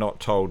 but we're not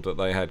told that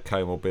they had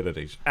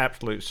comorbidities.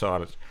 Absolute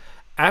silence.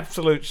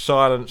 Absolute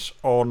silence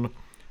on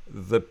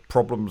the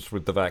problems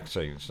with the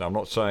vaccines. Now, I'm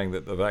not saying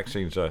that the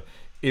vaccines are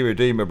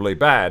irredeemably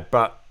bad,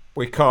 but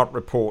we can't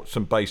report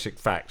some basic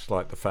facts,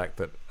 like the fact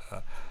that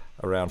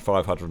around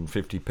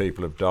 550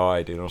 people have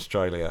died in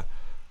Australia,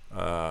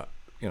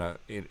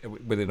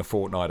 within a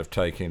fortnight of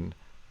taking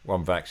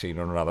one vaccine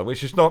or another,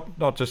 which is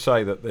not to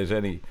say that there's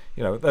any,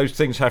 those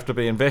things have to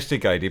be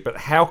investigated, but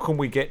how can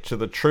we get to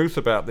the truth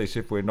about this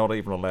if we're not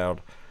even allowed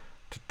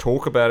to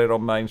talk about it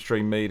on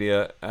mainstream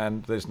media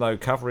and there's no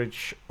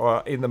coverage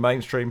in the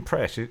mainstream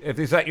press?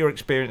 Is that your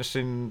experience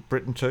in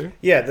Britain too?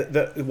 Yeah,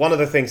 one of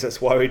the things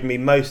that's worried me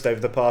most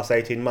over the past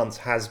 18 months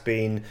has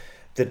been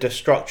the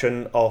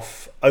destruction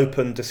of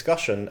open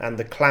discussion and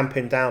the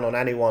clamping down on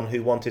anyone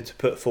who wanted to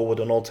put forward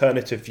an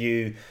alternative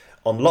view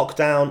on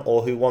lockdown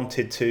or who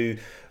wanted to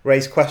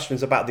raise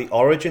questions about the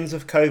origins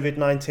of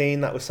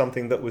COVID-19. That was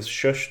something that was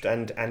shushed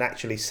and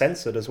actually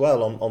censored as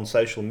well on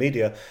social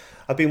media.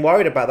 I've been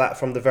worried about that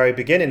from the very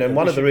beginning, and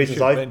one of the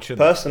reasons I've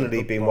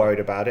personally been worried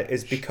about it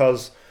is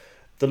because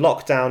the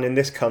lockdown in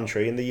this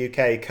country, in the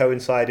UK,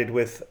 coincided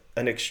with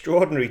an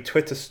extraordinary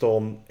Twitter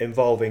storm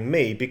involving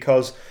me,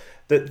 because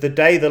the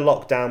day the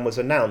lockdown was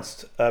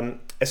announced,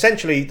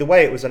 essentially the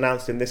way it was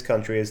announced in this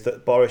country is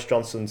that Boris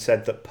Johnson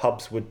said that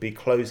pubs would be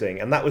closing,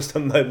 and that was the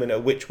moment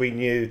at which we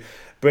knew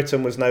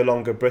Britain was no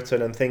longer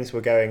Britain and things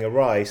were going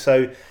awry.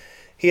 So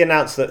he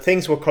announced that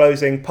things were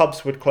closing,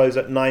 pubs would close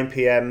at 9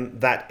 p.m.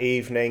 that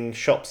evening,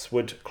 shops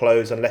would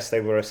close unless they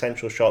were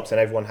essential shops,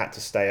 and everyone had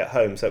to stay at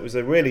home. So it was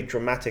a really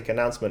dramatic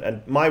announcement,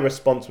 and my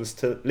response was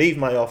to leave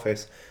my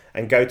office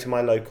and go to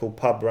my local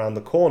pub around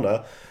the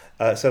corner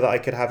so that I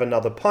could have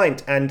another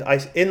pint. And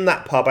in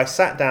that pub, I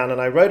sat down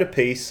and I wrote a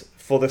piece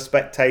for The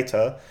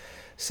Spectator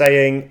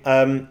saying,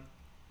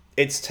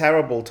 it's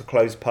terrible to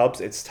close pubs,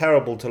 it's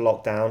terrible to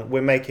lock down,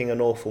 we're making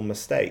an awful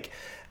mistake.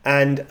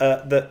 And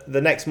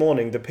the next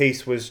morning, the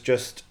piece was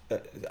just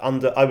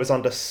I was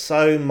under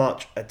so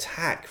much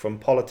attack from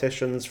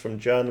politicians, from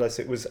journalists.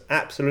 It was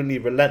absolutely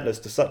relentless,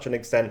 to such an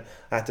extent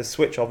I had to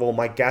switch off all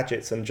my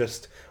gadgets and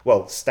just,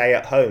 well, stay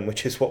at home,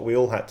 which is what we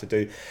all had to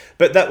do.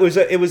 But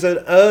it was an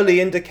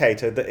early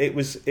indicator that it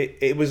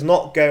was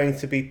not going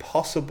to be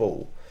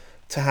possible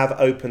to have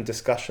open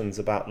discussions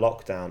about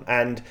lockdown.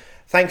 And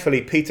thankfully,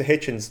 Peter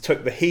Hitchens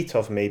took the heat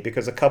of me,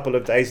 because a couple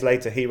of days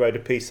later he wrote a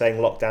piece saying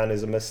lockdown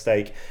is a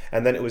mistake,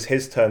 and then it was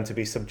his turn to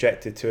be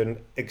subjected to an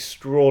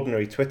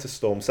extraordinary Twitter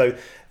storm. So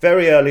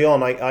very early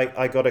on,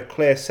 I got a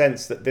clear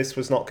sense that this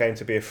was not going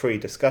to be a free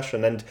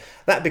discussion, and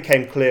that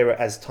became clearer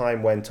as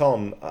time went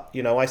on.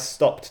 I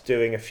stopped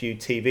doing a few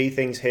TV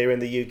things here in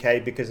the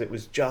UK because it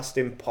was just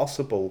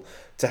impossible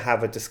to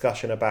have a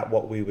discussion about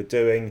what we were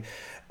doing.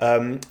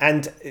 And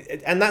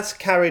that's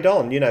carried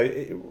on,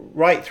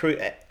 right through.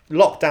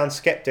 Lockdown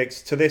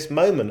skeptics to this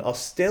moment are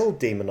still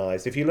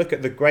demonized. If you look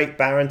at the Great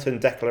Barrington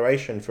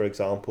Declaration, for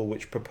example,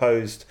 which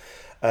proposed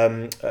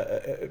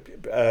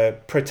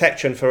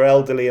protection for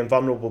elderly and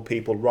vulnerable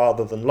people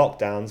rather than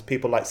lockdowns,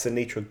 people like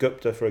Sunitra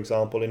Gupta, for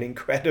example, an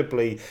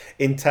incredibly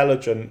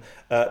intelligent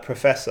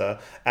professor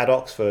at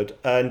Oxford,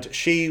 and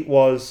she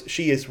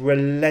is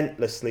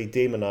relentlessly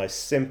demonized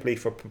simply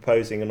for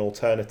proposing an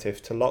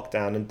alternative to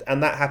lockdown,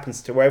 and that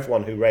happens to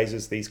everyone who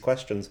raises these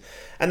questions.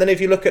 And then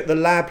if you look at the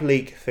lab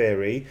leak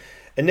theory,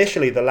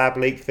 initially, the lab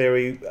leak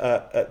theory,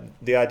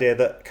 the idea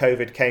that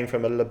COVID came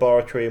from a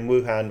laboratory in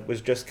Wuhan,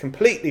 was just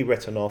completely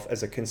written off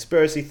as a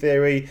conspiracy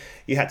theory.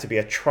 You had to be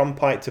a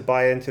Trumpite to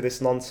buy into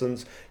this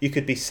nonsense. You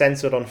could be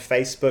censored on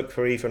Facebook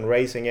for even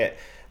raising it.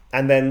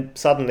 And then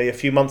suddenly, a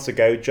few months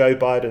ago, Joe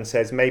Biden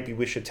says maybe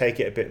we should take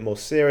it a bit more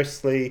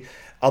seriously.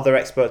 Other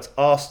experts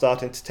are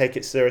starting to take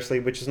it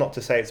seriously, which is not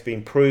to say it's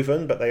been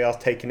proven, but they are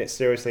taking it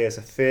seriously as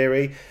a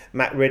theory.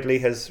 Matt Ridley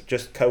has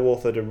just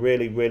co-authored a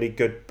really, really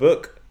good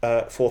book,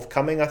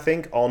 forthcoming, I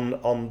think,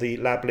 on the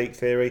lab leak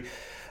theory.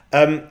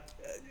 And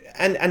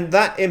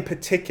that in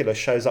particular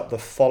shows up the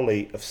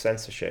folly of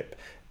censorship,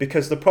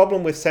 because the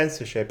problem with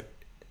censorship...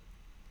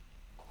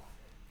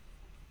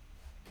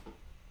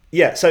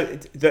 Yeah, so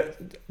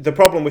the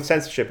problem with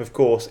censorship, of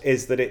course,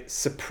 is that it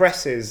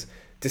suppresses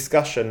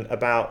discussion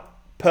about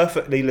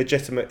perfectly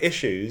legitimate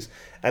issues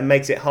and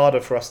makes it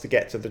harder for us to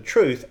get to the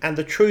truth. And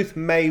the truth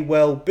may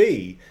well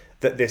be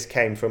that this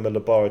came from a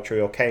laboratory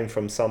or came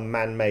from some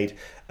man-made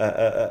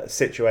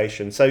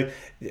situation. So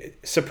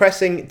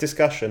suppressing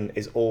discussion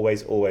is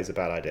always a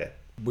bad idea.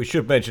 We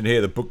should mention here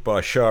the book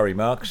by Shari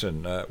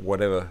Markson,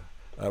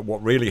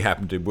 What Really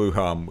Happened in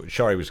Wuhan.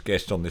 Shari was a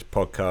guest on this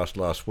podcast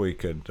last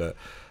week, and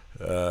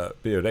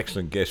be an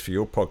excellent guest for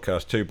your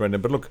podcast too, Brendan.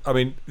 But look, I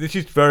mean, this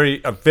is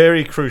a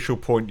very crucial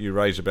point you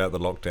raise about the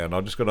lockdown.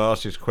 I'm just going to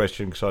ask this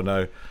question because I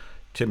know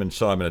Tim and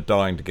Simon are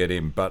dying to get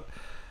in. But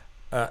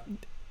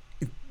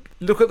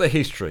look at the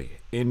history.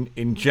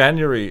 In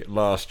January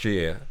last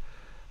year,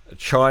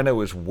 China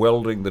was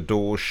welding the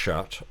doors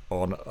shut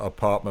on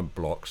apartment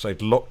blocks.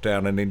 They'd locked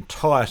down an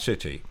entire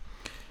city.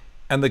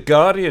 And The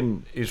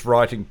Guardian is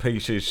writing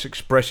pieces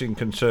expressing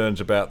concerns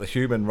about the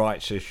human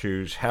rights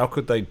issues. How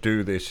could they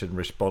do this in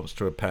response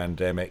to a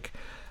pandemic?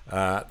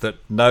 That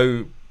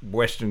no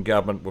Western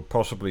government would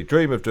possibly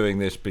dream of doing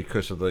this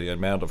because of the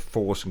amount of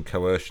force and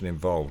coercion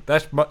involved.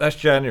 That's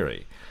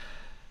January.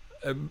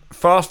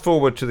 Fast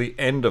forward to the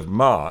end of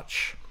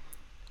March,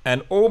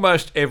 and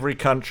almost every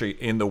country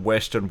in the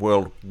Western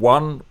world,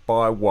 one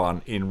by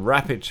one, in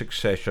rapid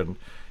succession,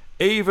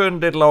 even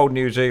little old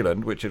New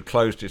Zealand, which had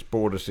closed its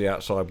borders to the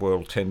outside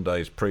world 10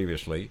 days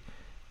previously,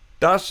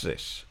 does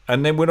this.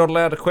 And then we're not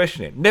allowed to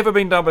question it. Never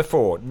been done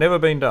before. Never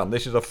been done.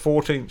 This is a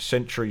 14th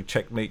century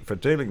technique for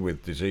dealing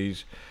with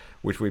disease,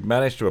 which we've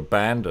managed to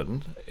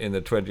abandon in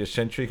the 20th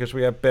century because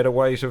we have better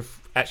ways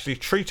of actually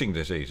treating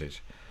diseases.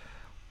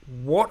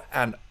 What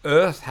on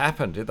earth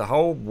happened? Did the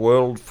whole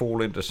world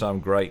fall into some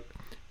great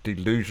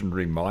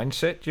delusionary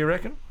mindset, do you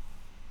reckon?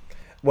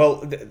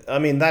 Well, I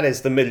mean, that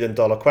is the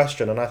million-dollar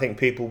question, and I think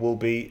people will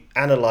be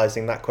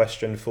analysing that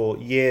question for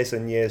years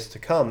and years to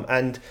come.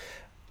 And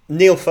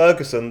Neil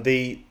Ferguson,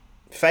 the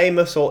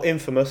famous or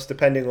infamous,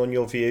 depending on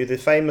your view, the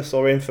famous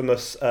or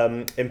infamous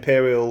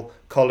Imperial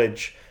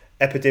College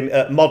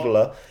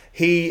modeller,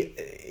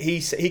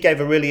 he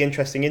gave a really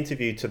interesting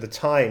interview to The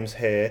Times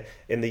here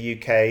in the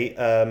UK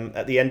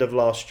at the end of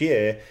last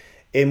year,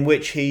 in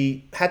which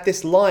he had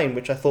this line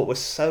which I thought was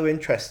so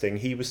interesting.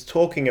 He was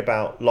talking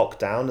about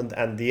lockdown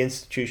and the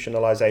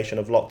institutionalization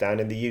of lockdown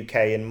in the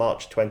UK in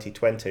March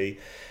 2020.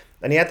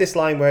 And he had this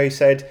line where he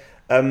said,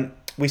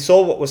 we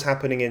saw what was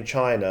happening in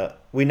China.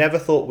 We never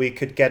thought we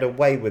could get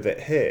away with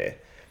it here.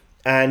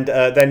 And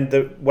then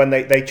when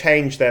they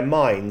changed their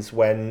minds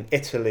when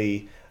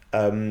Italy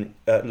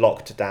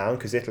locked down,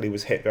 because Italy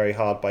was hit very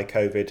hard by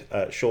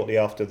COVID shortly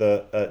after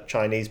the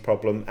Chinese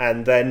problem.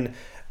 And then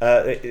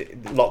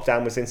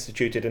lockdown was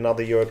instituted in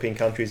other European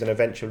countries and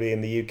eventually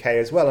in the UK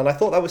as well. And I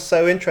thought that was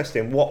so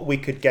interesting, what we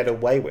could get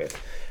away with.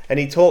 And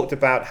he talked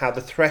about how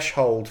the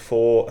threshold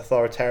for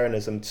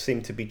authoritarianism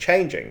seemed to be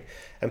changing,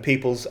 and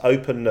people's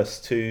openness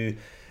to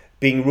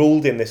being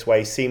ruled in this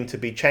way seemed to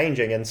be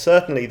changing. And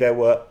certainly there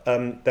were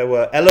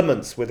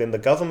elements within the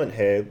government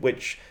here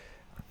which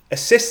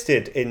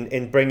assisted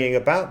in bringing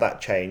about that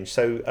change.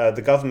 So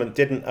the government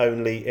didn't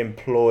only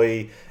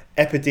employ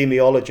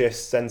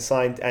epidemiologists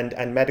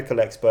and medical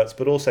experts,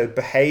 but also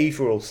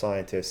behavioural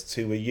scientists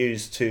who were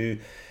used to,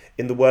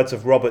 in the words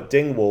of Robert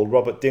Dingwall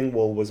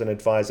was an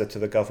advisor to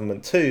the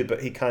government too,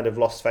 but he kind of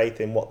lost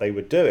faith in what they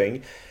were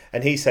doing.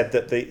 And he said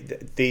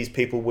that these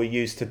people were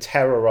used to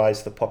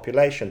terrorise the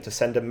population, to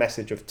send a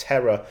message of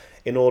terror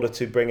in order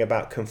to bring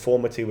about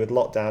conformity with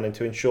lockdown and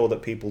to ensure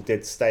that people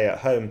did stay at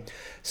home.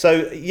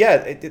 So,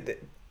 yeah,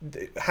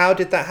 how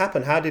did that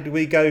happen? How did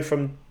we go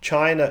from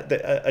China,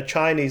 a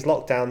Chinese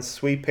lockdown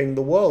sweeping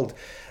the world?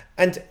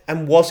 And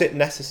was it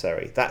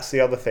necessary? That's the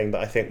other thing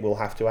that I think we'll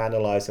have to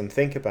analyse and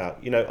think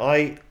about. You know,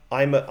 I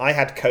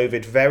had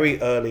COVID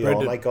very early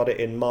on. I got it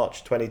in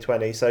March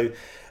 2020. So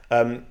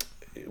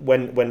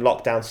when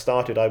lockdown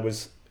started, I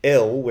was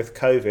ill with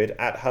COVID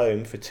at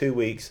home for 2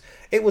 weeks.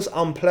 It was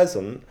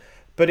unpleasant,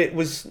 but it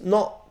was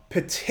not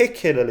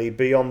particularly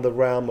beyond the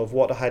realm of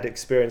what I had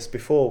experienced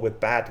before with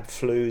bad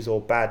flus or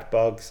bad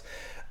bugs.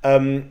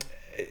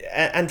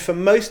 And for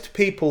most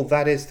people,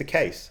 that is the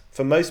case.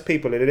 For most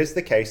people, it is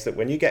the case that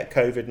when you get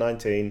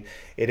COVID-19,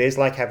 it is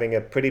like having a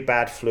pretty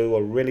bad flu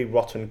or really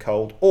rotten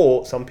cold,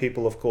 or some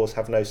people, of course,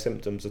 have no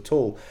symptoms at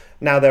all.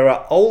 Now, there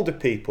are older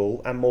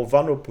people and more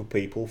vulnerable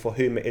people for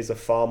whom it is a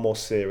far more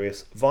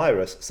serious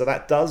virus. So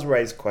that does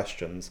raise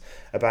questions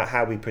about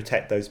how we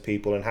protect those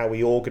people and how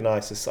we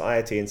organise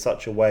society in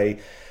such a way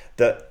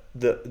that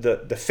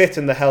the fit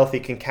and the healthy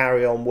can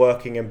carry on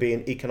working and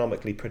being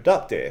economically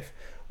productive,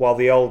 while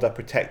the old are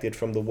protected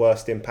from the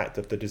worst impact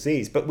of the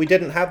disease. But we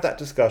didn't have that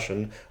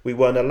discussion. We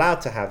weren't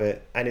allowed to have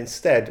it. And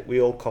instead,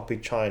 we all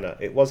copied China.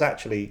 It was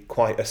actually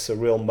quite a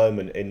surreal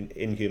moment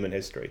in human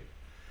history.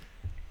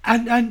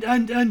 And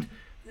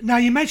now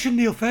you mentioned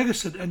Neil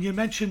Ferguson, and you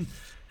mentioned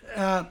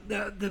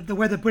the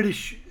way the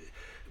British,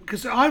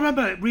 because I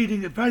remember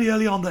reading it very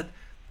early on that,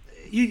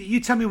 you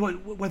tell me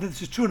whether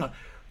this is true or not,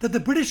 that the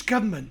British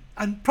government,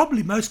 and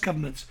probably most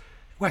governments,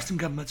 Western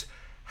governments,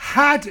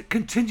 had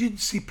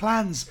contingency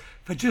plans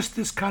for just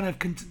this kind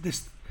of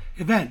this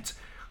event.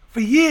 For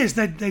years,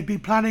 they'd been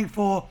planning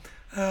for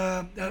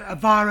a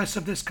virus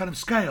of this kind of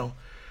scale,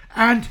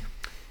 and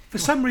for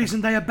some reason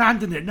they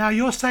abandoned it. Now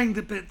you're saying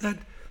that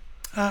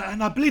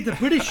and I believe the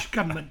British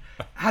government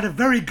had a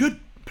very good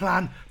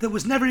plan that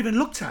was never even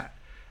looked at,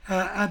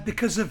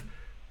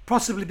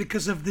 possibly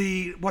because of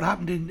what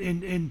happened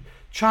in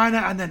China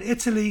and then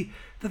Italy,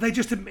 that they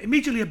just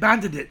immediately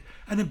abandoned it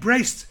and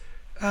embraced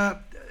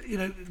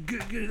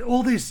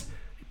all these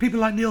people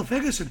like Neil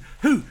Ferguson,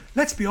 who,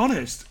 let's be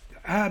honest,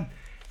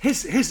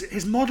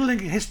 his modelling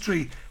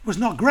history was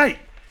not great.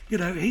 You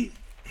know,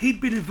 he'd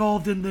been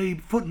involved in the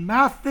foot and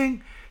mouth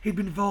thing. He'd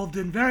been involved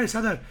in various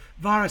other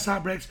virus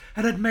outbreaks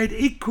and had made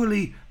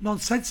equally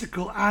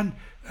nonsensical and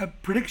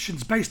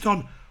predictions based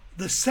on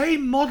the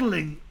same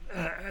modelling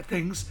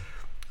things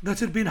that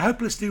had been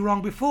hopelessly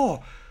wrong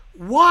before.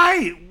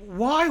 Why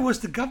was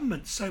the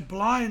government so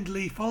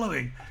blindly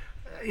following?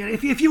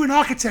 If you were an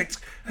architect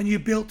and you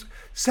built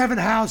 7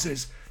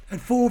 houses and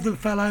 4 of them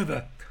fell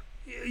over,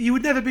 you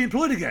would never be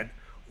employed again.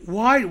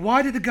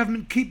 Why did the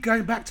government keep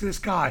going back to this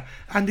guy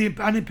and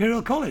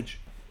Imperial College?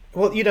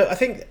 Well, you know, I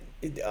think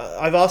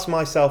I've asked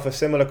myself a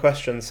similar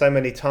question so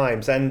many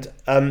times, and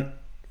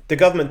the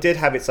government did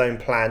have its own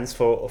plans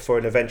for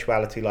an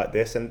eventuality like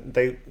this, and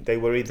they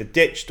were either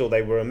ditched or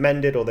they were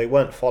amended or they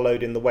weren't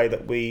followed in the way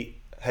that we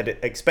had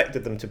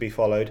expected them to be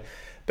followed.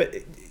 But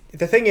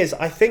the thing is,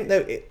 I think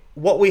that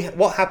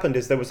what happened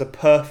is there was a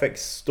perfect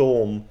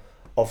storm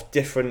of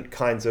different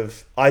kinds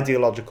of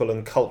ideological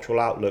and cultural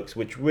outlooks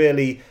which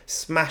really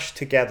smashed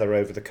together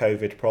over the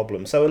COVID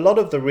problem. So a lot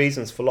of the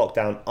reasons for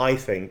lockdown, I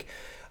think,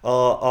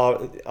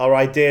 are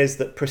ideas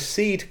that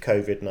precede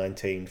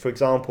COVID-19. For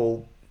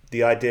example,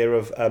 the idea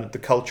of the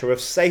culture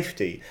of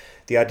safety,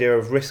 the idea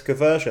of risk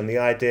aversion, the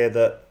idea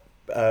that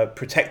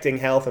protecting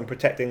health and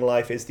protecting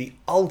life is the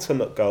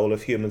ultimate goal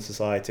of human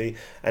society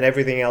and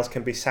everything else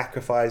can be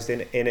sacrificed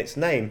in its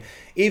name.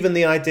 Even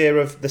the idea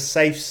of the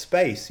safe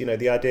space, you know,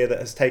 the idea that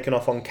has taken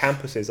off on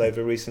campuses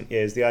over recent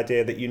years, the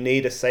idea that you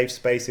need a safe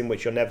space in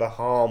which you're never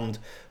harmed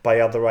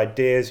by other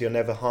ideas, you're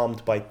never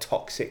harmed by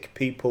toxic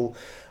people,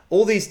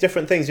 all these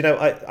different things. You know,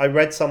 I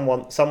read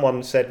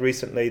someone said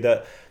recently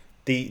that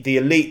the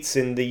elites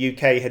in the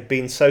UK had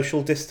been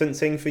social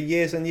distancing for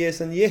years and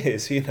years and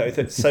years, you know,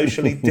 that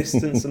socially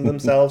distancing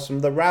themselves from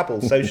the rabble,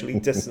 socially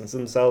distance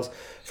themselves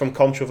from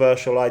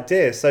controversial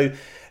ideas. So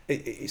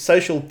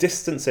social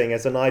distancing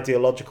as an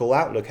ideological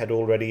outlook had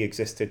already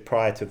existed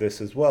prior to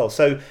this as well.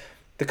 So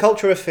the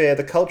culture of fear,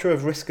 the culture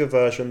of risk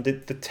aversion,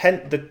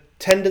 the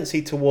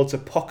tendency towards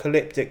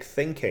apocalyptic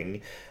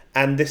thinking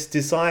and this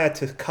desire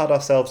to cut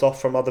ourselves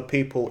off from other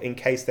people in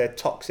case their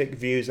toxic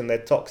views and their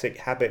toxic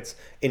habits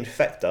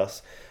infect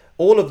us.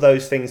 All of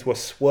those things were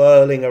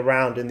swirling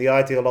around in the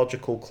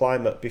ideological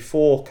climate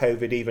before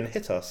COVID even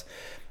hit us.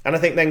 And I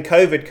think then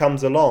COVID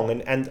comes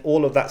along and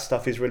all of that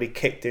stuff is really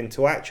kicked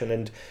into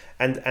action,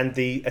 and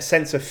a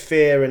sense of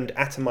fear and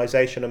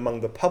atomization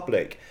among the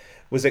public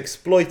was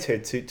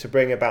exploited to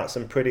bring about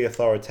some pretty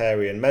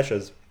authoritarian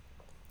measures.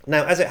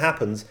 Now, as it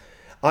happens,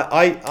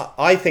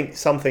 I think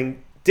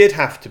something did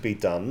have to be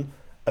done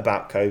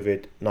about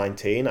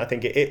COVID-19. I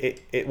think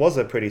it was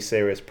a pretty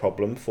serious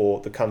problem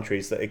for the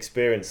countries that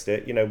experienced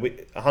it. You know,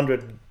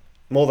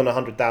 more than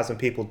 100,000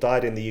 people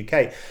died in the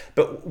UK,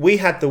 but we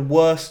had the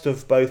worst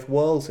of both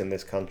worlds in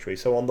this country.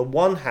 So on the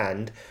one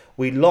hand,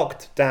 we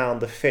locked down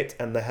the fit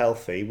and the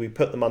healthy. We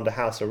put them under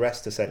house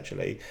arrest,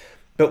 essentially,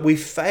 but we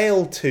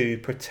failed to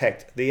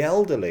protect the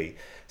elderly.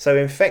 So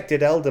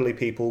infected elderly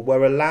people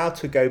were allowed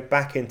to go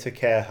back into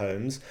care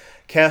homes.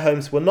 Care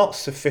homes were not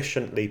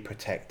sufficiently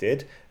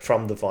protected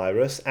from the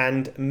virus,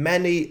 and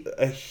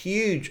a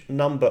huge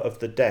number of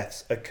the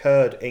deaths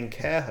occurred in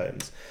care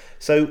homes.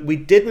 So we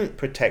didn't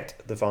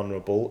protect the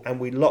vulnerable, and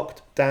we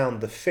locked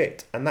down the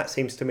fit, and that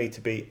seems to me to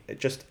be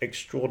just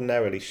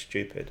extraordinarily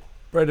stupid.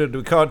 Brendan,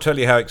 we can't tell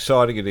you how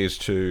exciting it is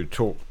to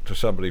talk to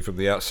somebody from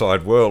the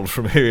outside world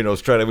from here in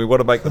Australia. We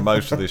want to make the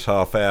most of this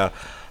half hour.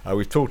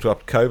 We've talked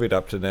about COVID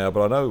up to now,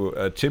 but I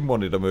know Tim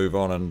wanted to move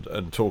on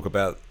and talk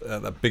about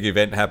the big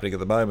event happening at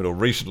the moment, or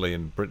recently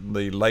in Britain,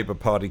 the Labour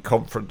Party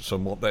conference,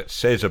 and what that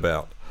says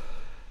about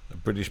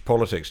British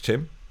politics.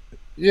 Tim?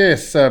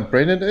 Yes,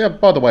 Brendan.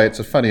 By the way, it's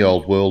a funny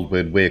old world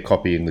when we're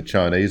copying the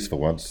Chinese for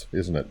once,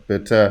 isn't it?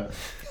 But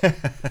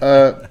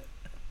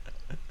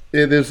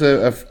there's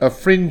a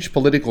fringe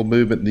political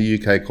movement in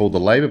the UK called the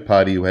Labour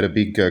Party, who had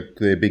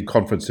their big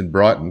conference in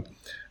Brighton.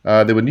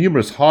 There were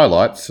numerous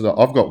highlights.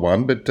 I've got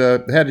one, but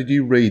how did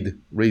you read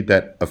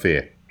that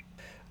affair?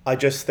 I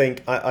just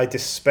think I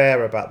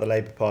despair about the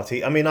Labour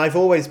Party. I mean, I've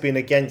always been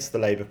against the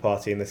Labour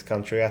Party in this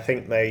country. I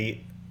think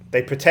they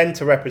pretend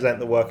to represent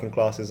the working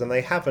classes, and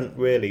they haven't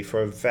really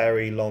for a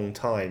very long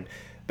time.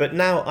 But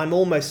now I'm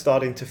almost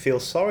starting to feel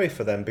sorry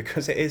for them,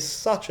 because it is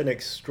such an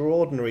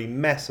extraordinary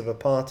mess of a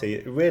party.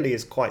 It really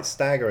is quite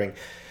staggering.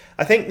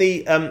 I think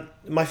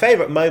my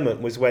favourite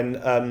moment was when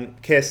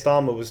Keir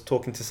Starmer was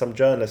talking to some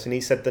journalists, and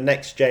he said the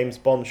next James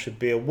Bond should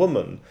be a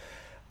woman.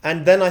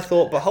 And then I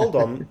thought, but hold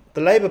on, the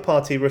Labour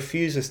Party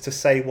refuses to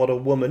say what a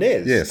woman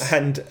is. Yes.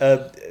 And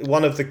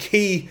one of the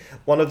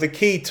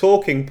key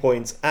talking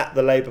points at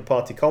the Labour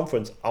Party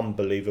conference,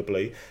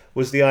 unbelievably,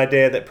 was the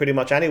idea that pretty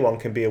much anyone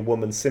can be a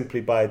woman simply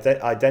by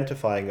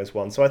identifying as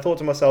one. So I thought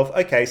to myself,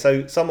 okay,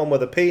 so someone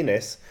with a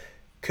penis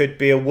could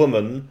be a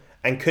woman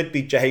and could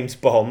be James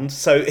Bond,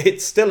 so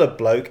it's still a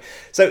bloke.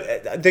 So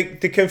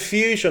the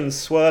confusion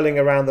swirling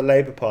around the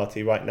Labour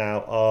Party right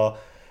now are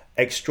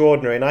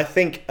extraordinary. And I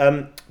think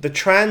the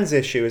trans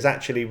issue is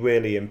actually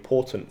really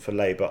important for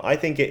Labour. I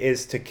think it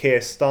is to Keir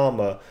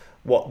Starmer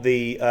what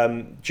the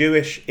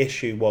Jewish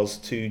issue was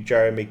to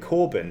Jeremy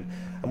Corbyn.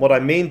 And what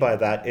I mean by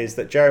that is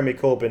that Jeremy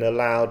Corbyn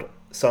allowed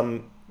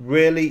some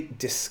really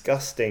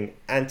disgusting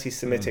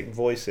anti-Semitic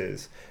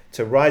voices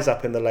to rise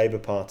up in the Labour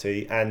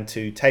Party and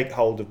to take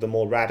hold of the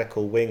more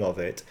radical wing of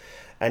it,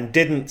 and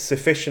didn't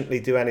sufficiently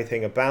do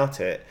anything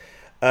about it.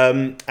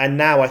 And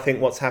now I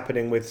think what's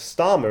happening with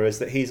Starmer is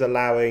that he's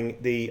allowing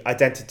the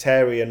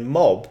identitarian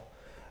mob,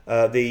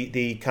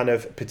 the kind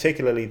of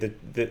particularly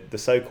the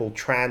so-called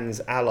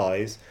trans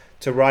allies,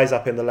 to rise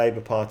up in the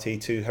Labour Party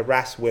to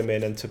harass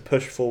women and to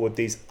push forward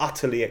these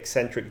utterly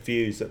eccentric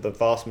views that the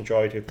vast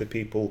majority of the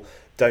people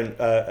don't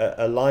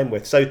align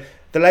with. So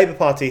the Labour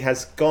Party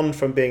has gone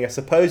from being a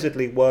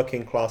supposedly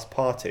working class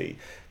party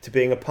to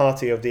being a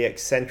party of the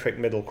eccentric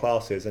middle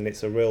classes, and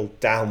it's a real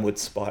downward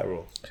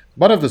spiral.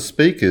 One of the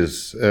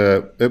speakers,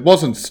 it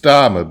wasn't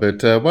Starmer,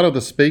 but one of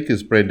the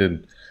speakers,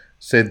 Brendan,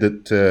 said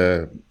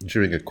that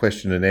during a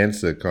question and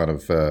answer kind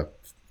of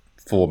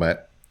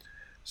format,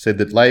 said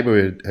that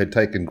Labor had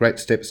taken great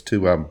steps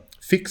to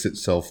fix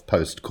itself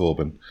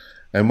post-Corbyn.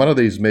 And one of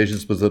these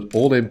measures was that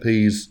all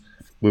MPs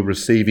were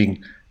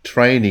receiving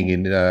training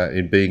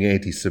in being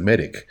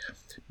anti-Semitic.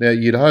 Now,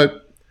 you'd hope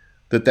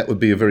that would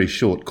be a very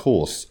short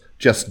course.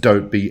 Just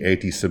don't be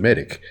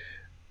anti-Semitic.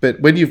 But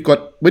when you've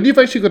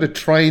actually got to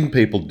train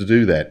people to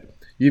do that,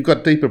 you've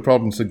got deeper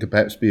problems that could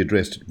perhaps be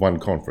addressed at one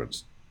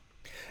conference.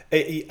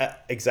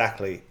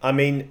 Exactly. I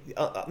mean,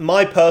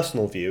 my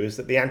personal view is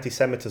that the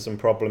anti-Semitism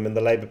problem in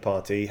the Labour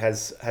Party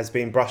has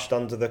been brushed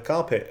under the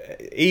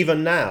carpet,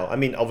 even now. I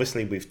mean,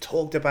 obviously, we've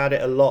talked about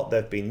it a lot.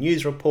 There have been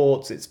news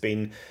reports. It's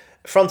been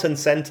front and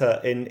centre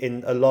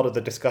in a lot of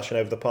the discussion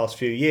over the past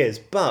few years.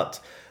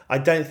 But I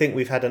don't think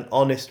we've had an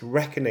honest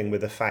reckoning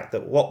with the fact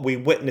that what we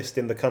witnessed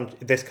in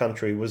this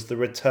country was the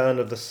return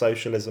of the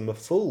socialism of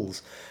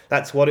fools.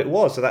 That's what it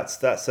was. So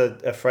that's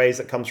a phrase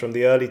that comes from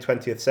the early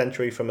 20th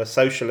century from a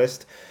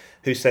socialist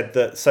who said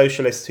that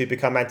socialists who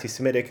become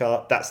anti-Semitic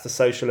that's the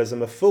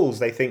socialism of fools.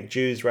 They think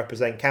Jews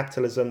represent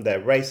capitalism,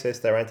 they're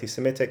racist, they're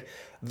anti-Semitic.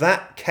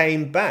 That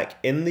came back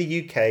in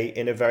the UK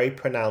in a very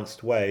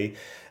pronounced way.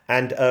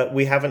 And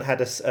we haven't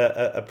had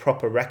a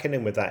proper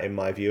reckoning with that, in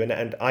my view.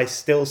 And I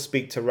still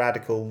speak to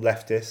radical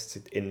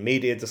leftists in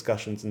media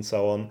discussions and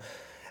so on,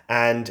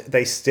 and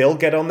they still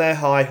get on their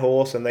high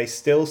horse and they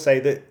still say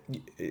that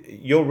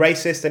you're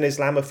racist and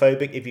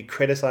Islamophobic if you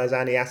criticize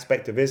any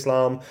aspect of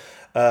Islam.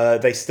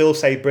 They still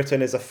say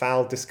Britain is a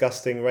foul,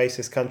 disgusting,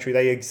 racist country.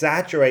 They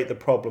exaggerate the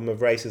problem of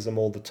racism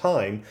all the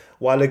time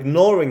while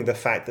ignoring the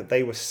fact that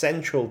they were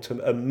central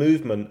to a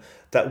movement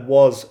that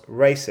was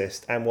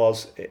racist and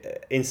was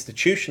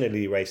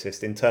institutionally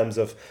racist in terms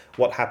of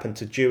what happened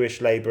to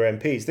Jewish Labour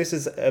MPs. This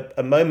is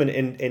a moment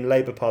in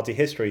Labour Party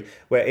history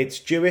where its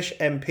Jewish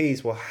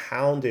MPs were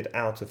hounded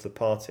out of the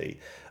party.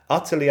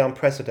 Utterly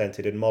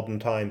unprecedented in modern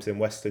times in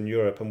Western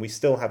Europe, and we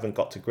still haven't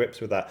got to grips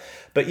with that.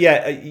 But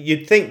yeah,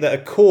 you'd think that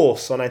a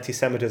course on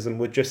anti-Semitism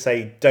would just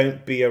say,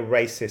 don't be a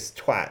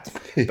racist twat.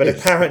 But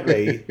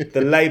apparently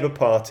the Labour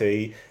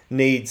Party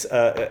needs,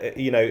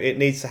 it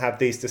needs to have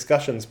these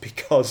discussions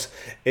because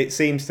it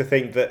seems to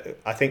think that,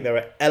 I think there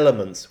are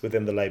elements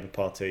within the Labour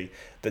Party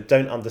that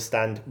don't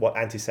understand what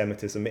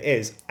anti-Semitism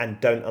is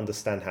and don't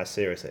understand how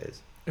serious it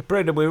is.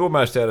 Brendan, we're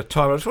almost out of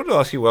time. I just want to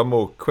ask you one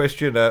more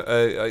question.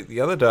 The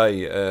other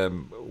day,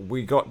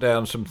 we got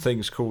down some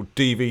things called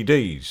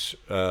DVDs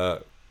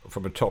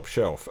from a top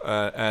shelf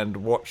and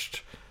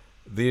watched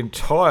the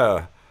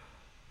entire,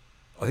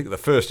 I think the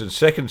first and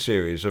second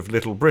series of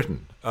Little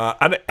Britain.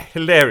 And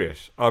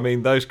hilarious. I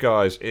mean, those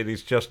guys, it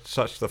is just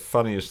such the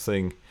funniest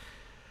thing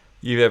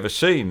you've ever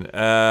seen.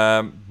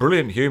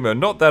 Brilliant humour,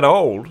 not that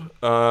old.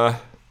 I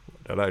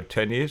don't know,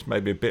 10 years,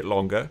 maybe a bit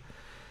longer.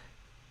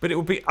 But it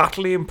would be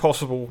utterly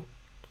impossible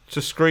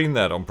to screen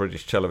that on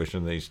British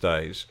television these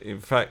days.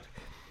 In fact,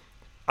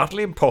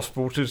 utterly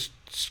impossible to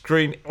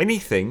screen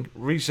anything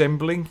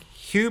resembling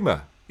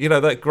humour. You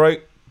know, that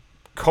great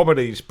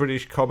comedies,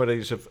 British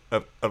comedies of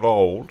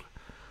old.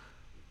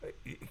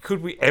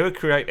 Could we ever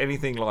create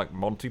anything like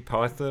Monty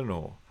Python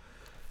or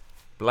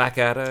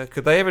Blackadder?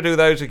 Could they ever do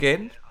those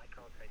again?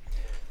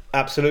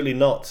 Absolutely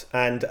not.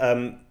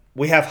 And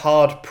we have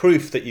hard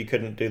proof that you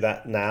couldn't do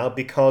that now,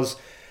 because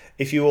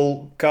if you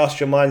all cast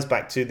your minds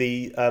back to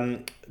the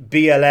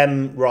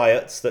BLM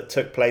riots that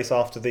took place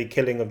after the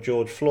killing of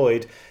George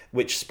Floyd,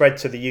 which spread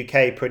to the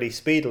UK pretty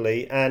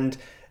speedily, and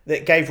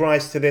that gave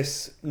rise to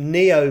this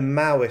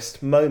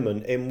neo-Maoist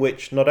moment in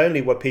which not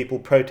only were people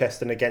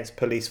protesting against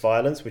police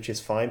violence, which is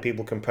fine,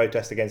 people can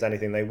protest against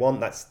anything they want,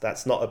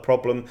 that's not a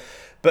problem,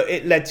 but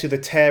it led to the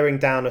tearing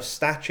down of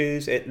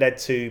statues, it led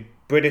to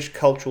British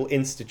cultural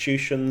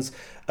institutions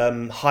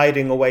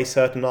hiding away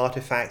certain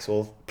artifacts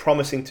or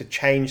promising to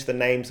change the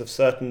names of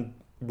certain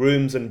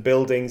rooms and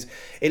buildings.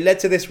 It led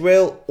to this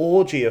real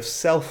orgy of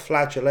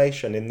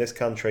self-flagellation in this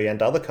country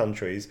and other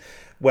countries,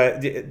 where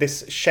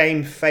this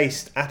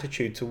shamefaced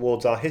attitude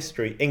towards our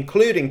history,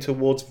 including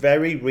towards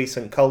very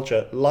recent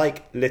culture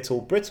like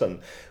Little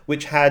Britain,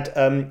 which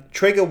had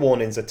trigger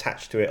warnings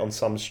attached to it on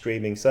some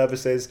streaming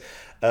services.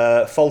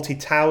 Fawlty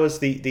Towers,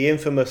 the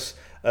infamous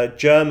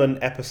German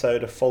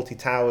episode of Fawlty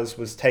Towers,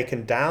 was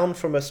taken down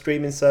from a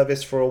streaming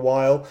service for a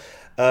while,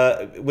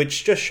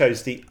 which just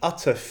shows the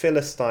utter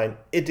Philistine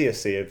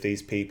idiocy of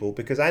these people,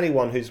 because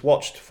anyone who's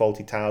watched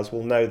Fawlty Towers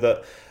will know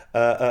that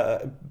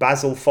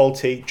Basil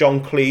Fawlty,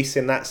 John Cleese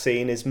in that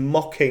scene, is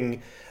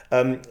mocking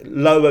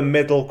lower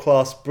middle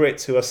class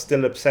Brits who are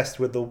still obsessed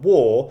with the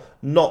war,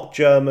 not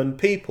German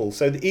people.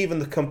 So even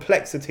the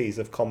complexities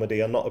of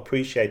comedy are not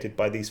appreciated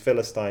by these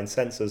Philistine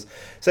censors.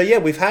 So yeah,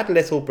 we've had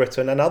Little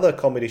Britain and other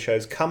comedy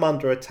shows come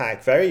under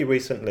attack very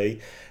recently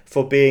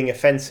for being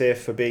offensive,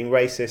 for being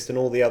racist, and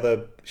all the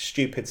other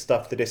stupid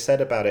stuff that is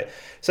said about it.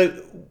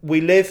 So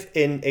we live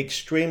in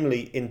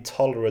extremely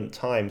intolerant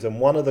times, and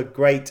one of the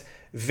great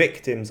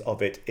victims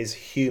of it is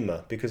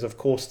humour, because of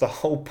course the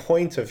whole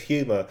point of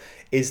humour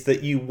is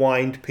that you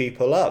wind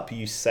people up,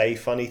 you say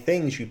funny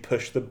things, you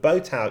push the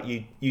boat out,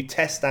 you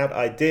test out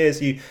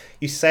ideas,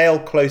 you sail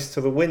close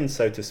to the wind,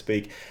 so to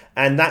speak,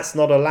 and that's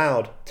not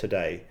allowed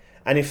today.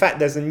 And in fact,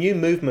 there's a new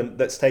movement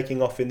that's taking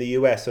off in the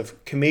US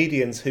of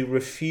comedians who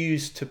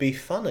refuse to be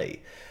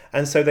funny.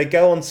 And so they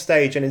go on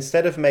stage, and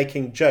instead of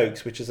making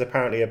jokes, which is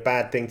apparently a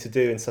bad thing to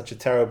do in such a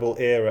terrible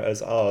era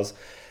as ours,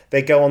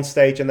 they go on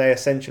stage and they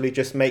essentially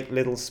just make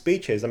little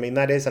speeches. I mean,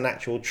 that is an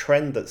actual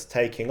trend that's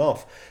taking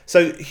off.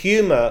 So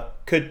humour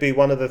could be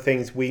one of the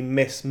things we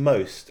miss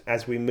most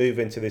as we move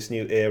into this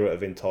new era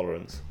of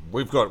intolerance.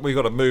 We've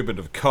got a movement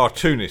of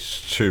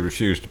cartoonists who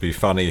refuse to be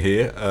funny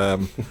here,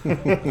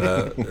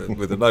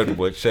 with the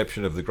notable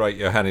exception of the great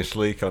Johannes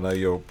Leek. I know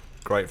you're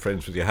great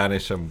friends with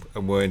Johannes and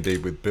were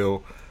indeed with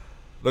Bill.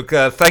 Look,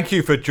 thank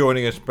you for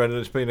joining us, Brendan.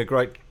 It's been a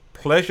great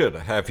pleasure to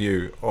have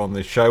you on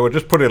this show. We'll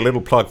just put in a little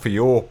plug for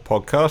your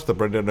podcast, The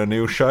Brendan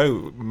O'Neill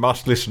Show.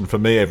 Must listen for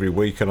me every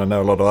week, and I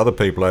know a lot of other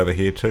people over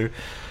here too.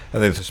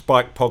 And there's the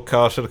Spiked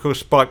podcast, and of course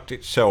Spiked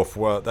itself,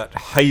 that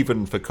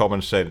haven for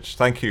common sense.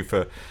 Thank you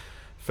for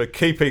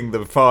keeping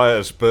the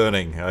fires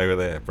burning over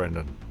there,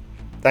 Brendan.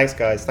 Thanks,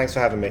 guys. Thanks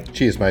for having me.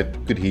 Cheers, mate.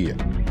 Good to hear you.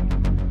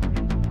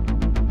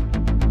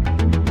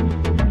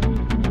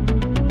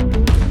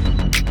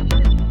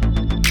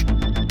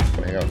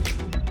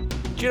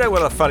 Do you know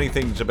one of the funny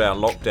things about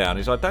lockdown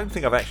is I don't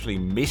think I've actually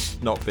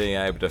missed not being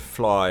able to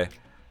fly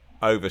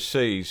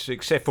overseas,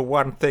 except for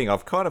one thing.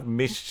 I've kind of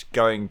missed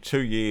going 2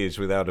 years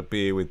without a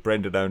beer with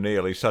Brendan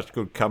O'Neill. He's such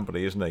good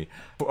company, isn't he?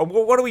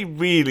 What are we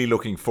really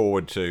looking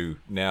forward to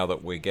now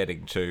that we're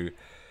getting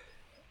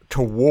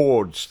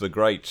towards the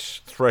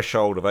great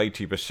threshold of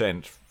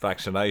 80%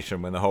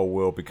 vaccination, when the whole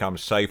world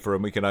becomes safer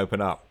and we can open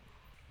up?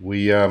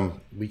 We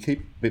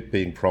keep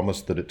being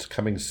promised that it's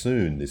coming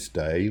soon, this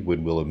day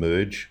when we'll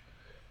emerge,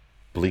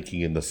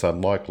 blinking in the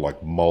sunlight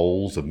like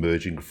moles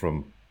emerging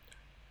from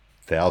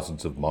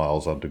thousands of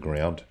miles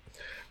underground.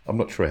 I'm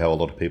not sure how a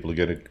lot of people are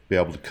going to be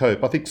able to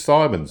cope. I think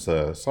Simon's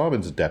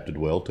adapted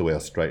well to our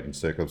straitened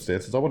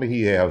circumstances. I want to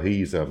hear how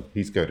he's going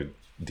to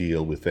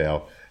deal with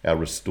our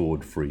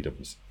restored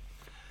freedoms.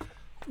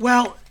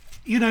 Well,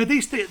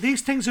 these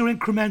things are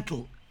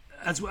incremental,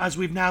 as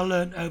we've now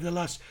learned over the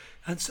last.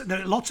 And so there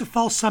are lots of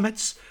false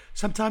summits.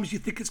 Sometimes you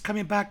think it's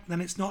coming back,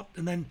 then it's not,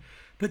 and then.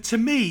 But to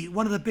me,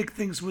 one of the big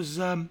things was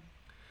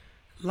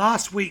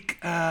last week.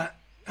 I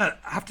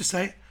have to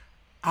say,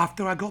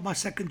 after I got my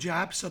second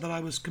jab, so that I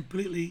was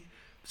completely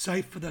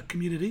safe for the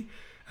community,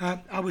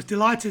 I was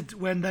delighted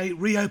when they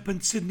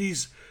reopened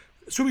Sydney's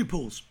swimming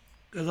pools,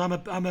 because I'm a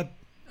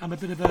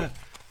bit of a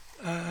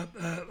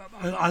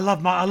I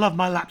love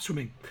my lap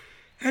swimming.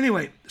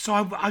 Anyway, so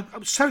I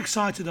was so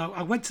excited.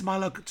 I went to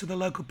the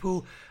local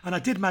pool and I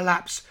did my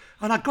laps,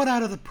 and I got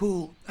out of the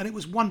pool and it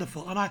was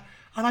wonderful, and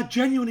I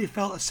genuinely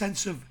felt a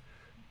sense of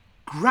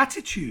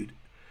gratitude.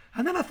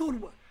 And then I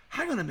thought,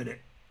 hang on a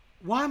minute,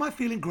 why am I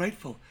feeling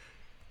grateful?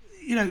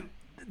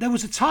 There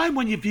was a time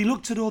when if you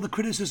looked at all the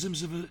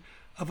criticisms of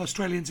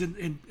Australians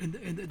in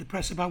the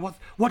press about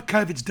what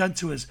COVID's done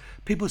to us,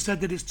 people said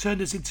that it's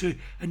turned us into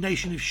a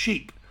nation of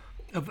sheep,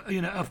 of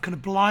kind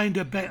of blind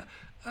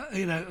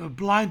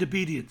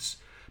obedience.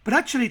 But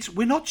actually,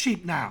 we're not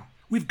sheep now.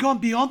 We've gone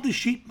beyond the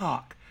sheep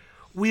mark.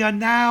 We are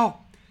now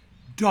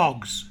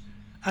dogs,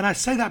 and I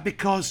say that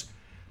because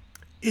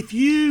if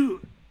you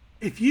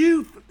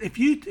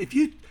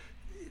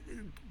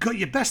got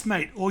your best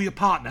mate or your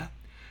partner,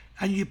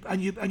 and you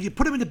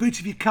put them in the boot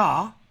of your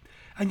car,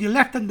 and you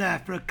left them there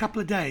for a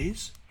couple of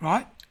days,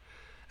 right?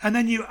 And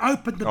then you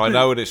open the boot. I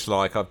know what it's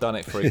like. I've done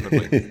it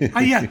frequently. Oh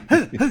yeah,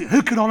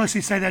 who can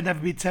honestly say they've never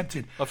been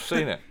tempted? I've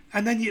seen it.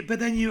 And then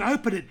you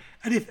open it,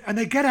 and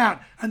they get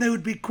out, and they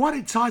would be quite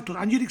entitled,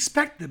 and you'd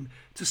expect them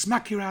to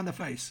smack you around the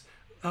face,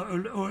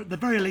 or at the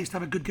very least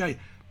have a good go.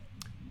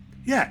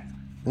 Yeah.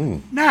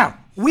 Now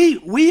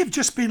we have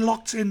just been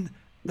locked in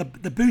the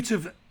boot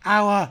of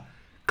our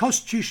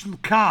constitutional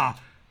car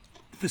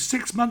for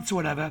 6 months or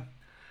whatever.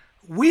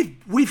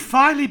 We've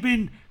finally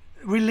been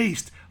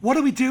released. What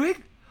are we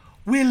doing?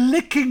 We're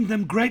licking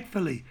them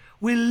gratefully.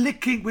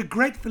 We're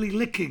gratefully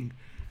licking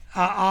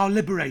our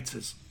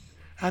liberators.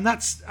 And I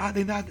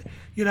think that,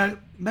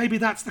 maybe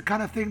that's the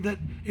kind of thing that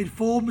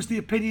informs the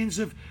opinions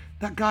of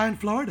that guy in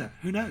Florida.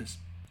 Who knows?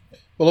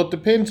 Well, it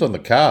depends on the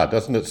car,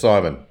 doesn't it,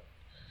 Simon?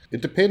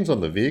 It depends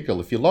on the vehicle.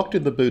 If you're locked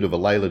in the boot of a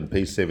Leyland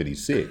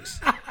P76,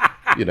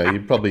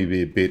 you'd probably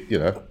be a bit,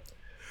 a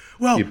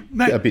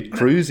bit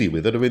cruisy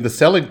with it. I mean, the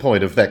selling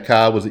point of that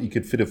car was that you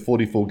could fit a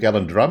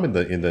 44-gallon drum in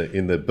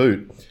the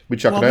boot,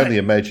 which I can only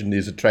imagine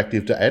is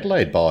attractive to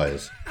Adelaide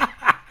buyers.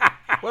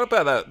 What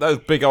about those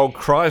big old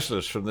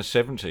Chryslers from the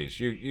 70s?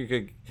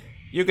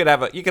 You could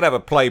have a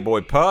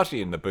Playboy party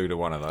in the boot of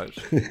one of those.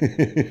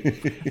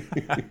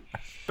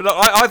 But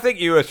I think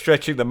you were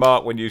stretching the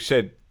mark when you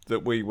said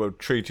that we were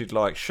treated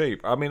like sheep.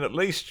 I mean, at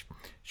least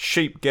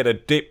sheep get a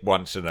dip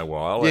once in a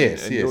while.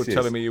 Yes, and you're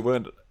telling me you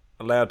weren't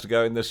allowed to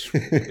go in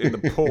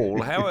the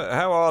pool.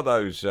 How are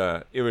those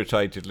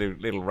irritated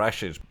little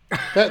rashes?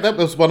 That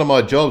was one of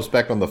my jobs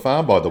back on the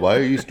farm, by the way. I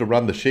used to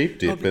run the sheep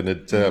dip, and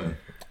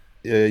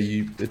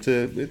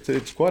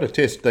it's quite a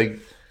test.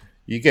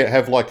 You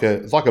have like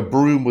a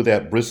broom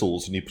without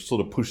bristles, and you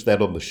sort of push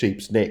that on the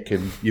sheep's neck,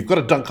 and you've got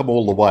to dunk them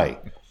all the way.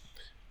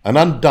 An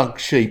undunked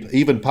sheep,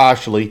 even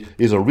partially,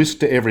 is a risk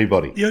to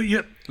everybody.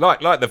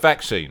 Like the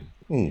vaccine.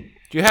 Do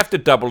you have to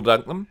double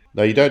dunk them?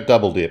 No, you don't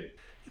double dip.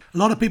 A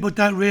lot of people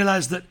don't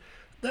realise that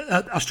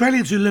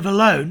Australians who live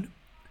alone,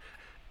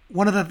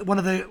 one of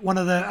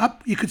the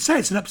you could say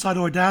it's an upside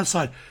or a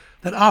downside,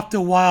 that after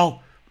a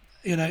while,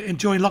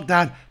 enjoying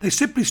lockdown, they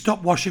simply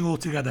stop washing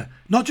altogether.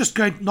 Not just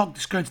going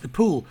to the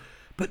pool,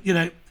 but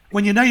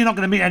when you're not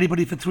going to meet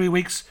anybody for 3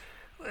 weeks,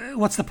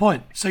 what's the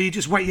point? So you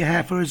just wet your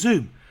hair for a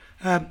Zoom.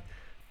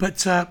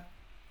 But at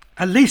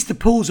least the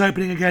pool's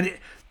opening again.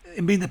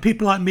 It means that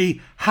people like me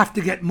have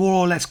to get more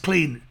or less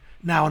clean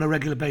now on a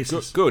regular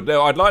basis. Good.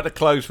 Now, I'd like to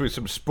close with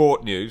some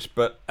sport news,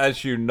 but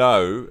as you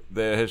know,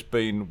 there has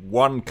been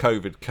one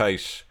COVID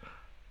case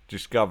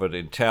discovered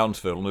in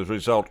Townsville, and as a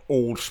result,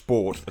 all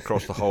sport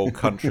across the whole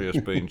country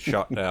has been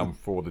shut down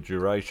for the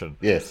duration.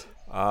 Yes.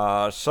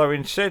 So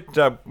instead,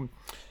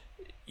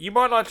 you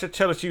might like to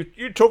tell us, you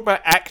talked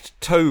about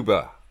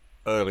Actober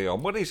early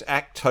on. What is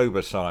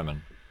Actober,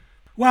 Simon?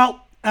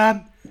 Well,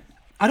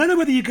 I don't know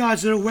whether you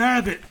guys are aware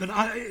of it, but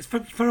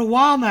for a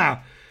while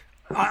now,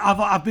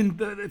 I've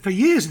been for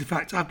years. In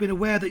fact, I've been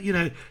aware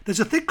that there's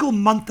a thing called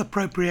month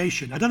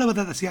appropriation. I don't know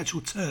whether that's the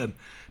actual term,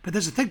 but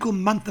there's a thing called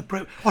month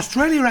appropriation.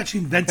 Australia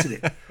actually invented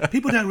it.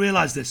 People don't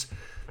realise this,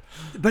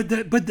 but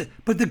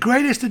the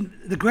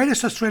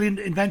greatest Australian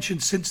invention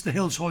since the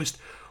Hills Hoist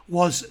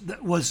was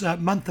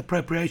month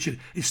appropriation.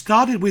 It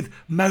started with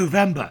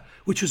Movember,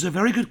 which was a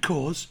very good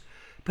cause,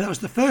 but that was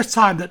the first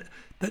time that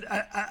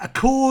a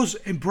cause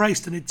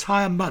embraced an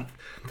entire month.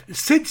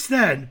 Since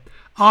then,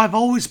 I've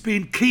always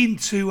been keen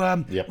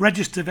to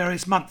register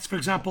various months. For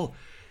example,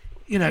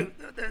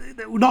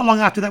 not long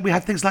after that we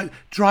had things like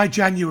Dry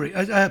January,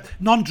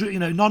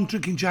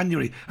 non-drinking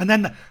January, and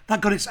then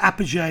that got its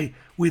apogee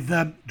with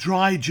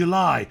Dry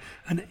July,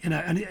 and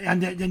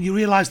then you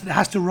realise that it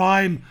has to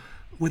rhyme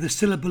with a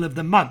syllable of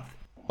the month.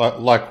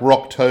 Like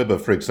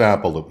Rocktober, for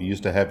example, that we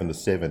used to have in the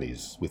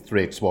 70s with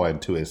 3XY and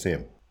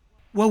 2SM.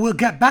 Well, we will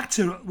get back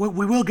to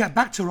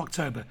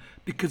Rocktober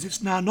because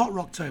it's now not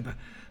Rocktober.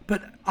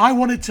 But I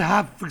wanted to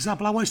have, for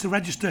example, I wanted to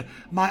register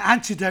my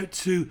antidote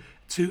to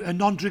a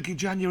non-drinking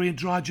January and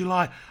Dry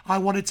July. I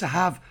wanted to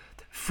have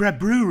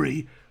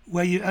February,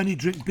 where you only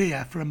drink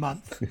beer for a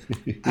month,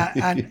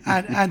 and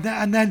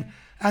then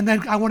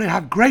I wanted to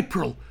have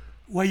Grapril,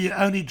 where you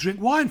only drink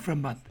wine for a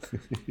month,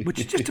 which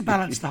is just to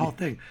balance the whole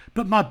thing.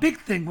 But my big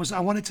thing was I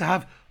wanted to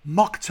have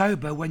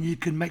Mocktober, when you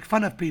can make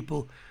fun of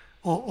people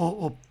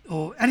or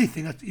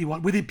anything that you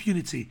want with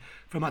impunity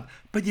for a month.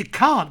 But you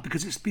can't,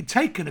 because it's been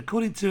taken,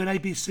 according to an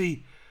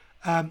ABC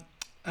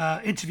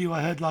interview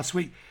I heard last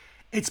week,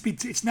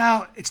 it's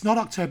not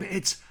October,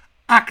 it's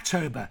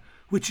Actober,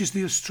 which is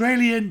the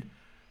Australian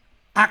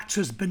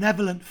Actors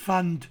Benevolent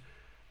Fund.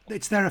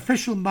 It's their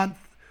official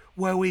month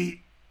where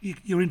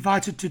you're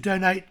invited to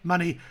donate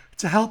money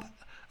to help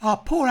our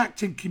poor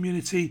acting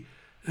community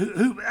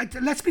who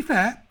let's be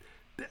fair,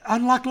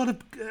 unlike a lot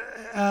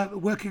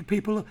of working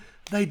people,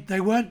 they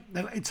weren't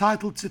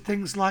entitled to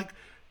things like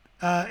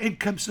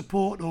income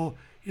support or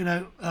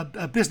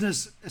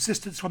business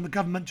assistance from the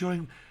government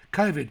during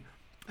COVID.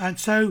 And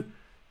so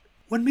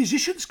when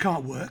musicians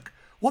can't work,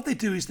 what they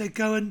do is they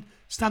go and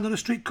stand on a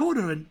street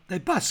corner and they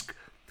busk.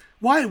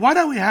 Why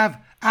don't we have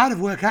out of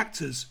work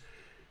actors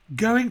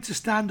going to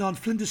stand on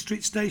Flinders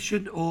Street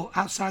Station or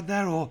outside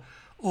there or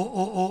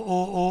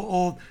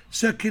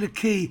Circular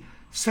Quay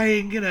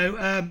saying,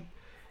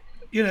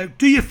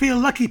 do you feel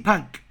lucky,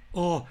 punk?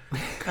 Or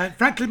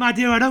frankly, my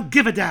dear, I don't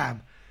give a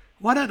damn.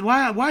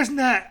 Why isn't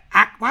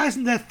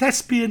there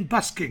thespian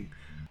busking?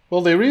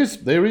 Well, there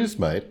is,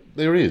 mate.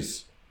 There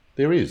is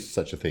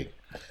such a thing.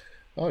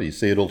 Oh, you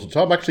see it all the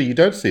time. Actually, you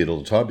don't see it all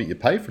the time, but you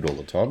pay for it all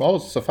the time.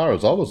 So far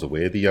as I was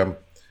aware, the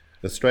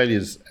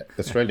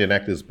Australian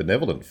Actors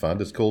Benevolent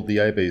Fund is called the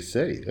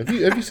ABC. Have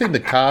you seen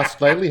the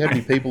cast lately?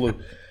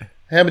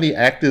 How many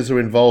actors are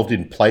involved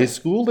in Play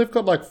School? They've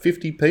got like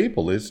 50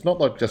 people. It's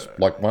not like just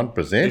like one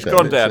presenter. It's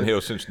gone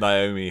downhill since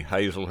Naomi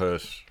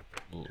Hazelhurst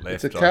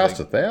left. It's a cast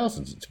of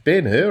thousands. It's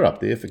Ben-Hur up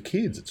there for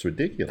kids. It's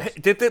ridiculous.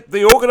 Did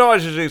the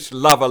organisers of this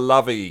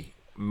Love-a-Lovey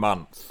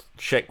month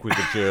check with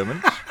the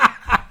Germans?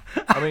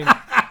 I mean,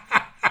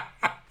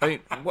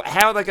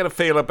 how are they going to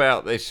feel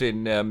about this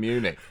in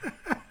Munich?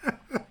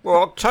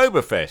 Well,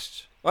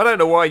 Oktoberfest. I don't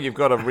know why you've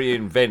got to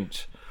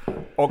reinvent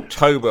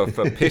October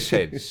for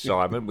pissheads,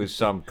 Simon, with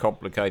some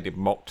complicated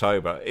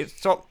Mocktober.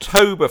 It's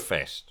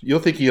Oktoberfest. You're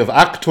thinking of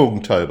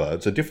Achtungtober.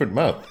 It's a different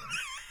month.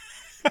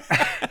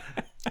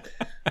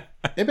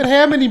 Yeah, but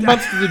how many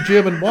months do the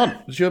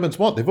Germans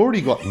want? They've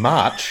already got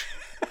March.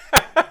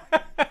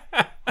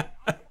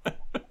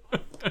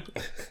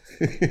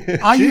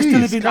 I used to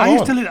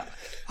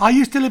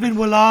live in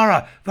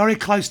Woollahra, very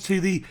close to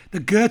the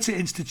Goethe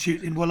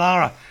Institute in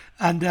Woollahra,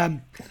 and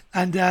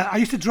I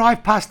used to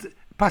drive past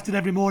it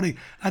every morning,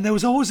 and there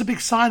was always a big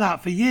sign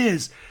out for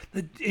years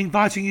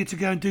inviting you to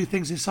go and do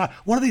things inside.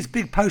 One of these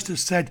big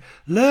posters said,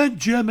 "Learn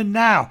German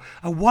now."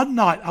 And one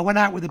night I went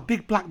out with a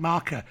big black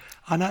marker,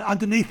 and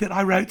underneath it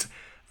I wrote,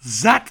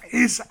 "That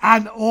is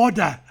an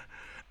order."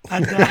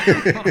 And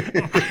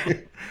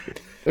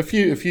A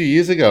few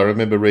years ago, I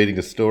remember reading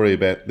a story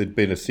about there'd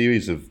been a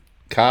series of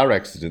car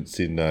accidents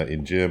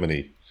in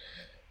Germany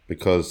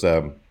because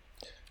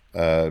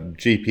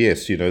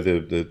GPS,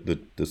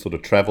 the sort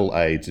of travel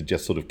aids had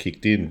just sort of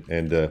kicked in,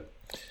 and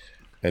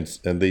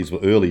these were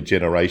early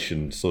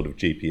generation sort of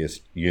GPS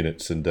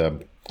units, and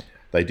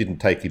they didn't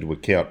take into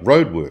account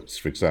roadworks,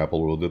 for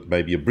example, or that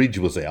maybe a bridge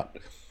was out,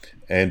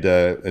 and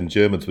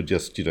Germans were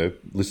just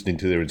listening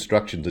to their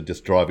instructions and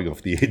just driving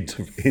off the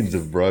ends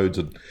of roads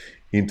and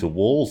into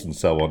walls and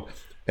so on,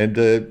 and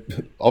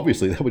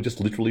obviously they were just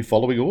literally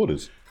following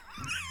orders.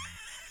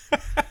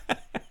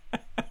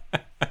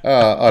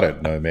 I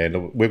don't know,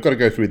 man. We've got to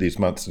go through these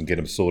months and get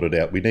them sorted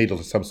out. We need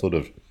some sort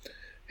of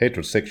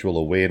heterosexual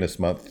awareness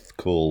month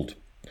called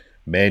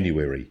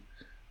Manuary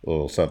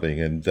or something,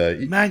 and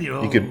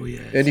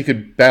you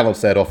could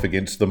balance that off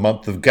against the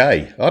month of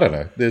gay. I don't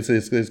know.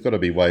 There's got to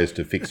be ways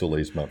to fix all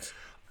these months.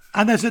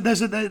 And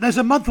there's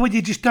a month when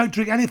you just don't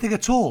drink anything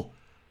at all.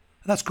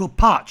 That's called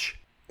Parch.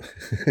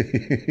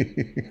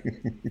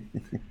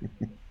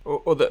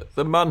 or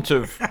the month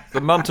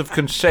of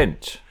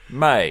consent.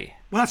 May.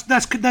 Well,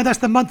 that's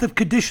the month of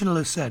conditional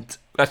assent.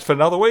 That's for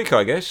another week,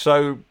 I guess.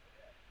 So,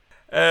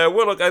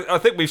 well, look, I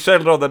think we've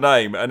settled on the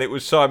name, and it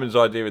was Simon's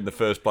idea in the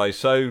first place.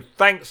 So,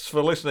 thanks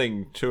for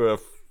listening to an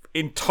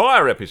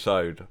entire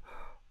episode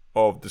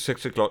of the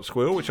 6 o'clock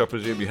Squill, which I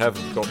presume you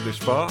haven't got this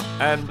far,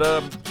 and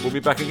we'll be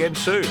back again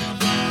soon.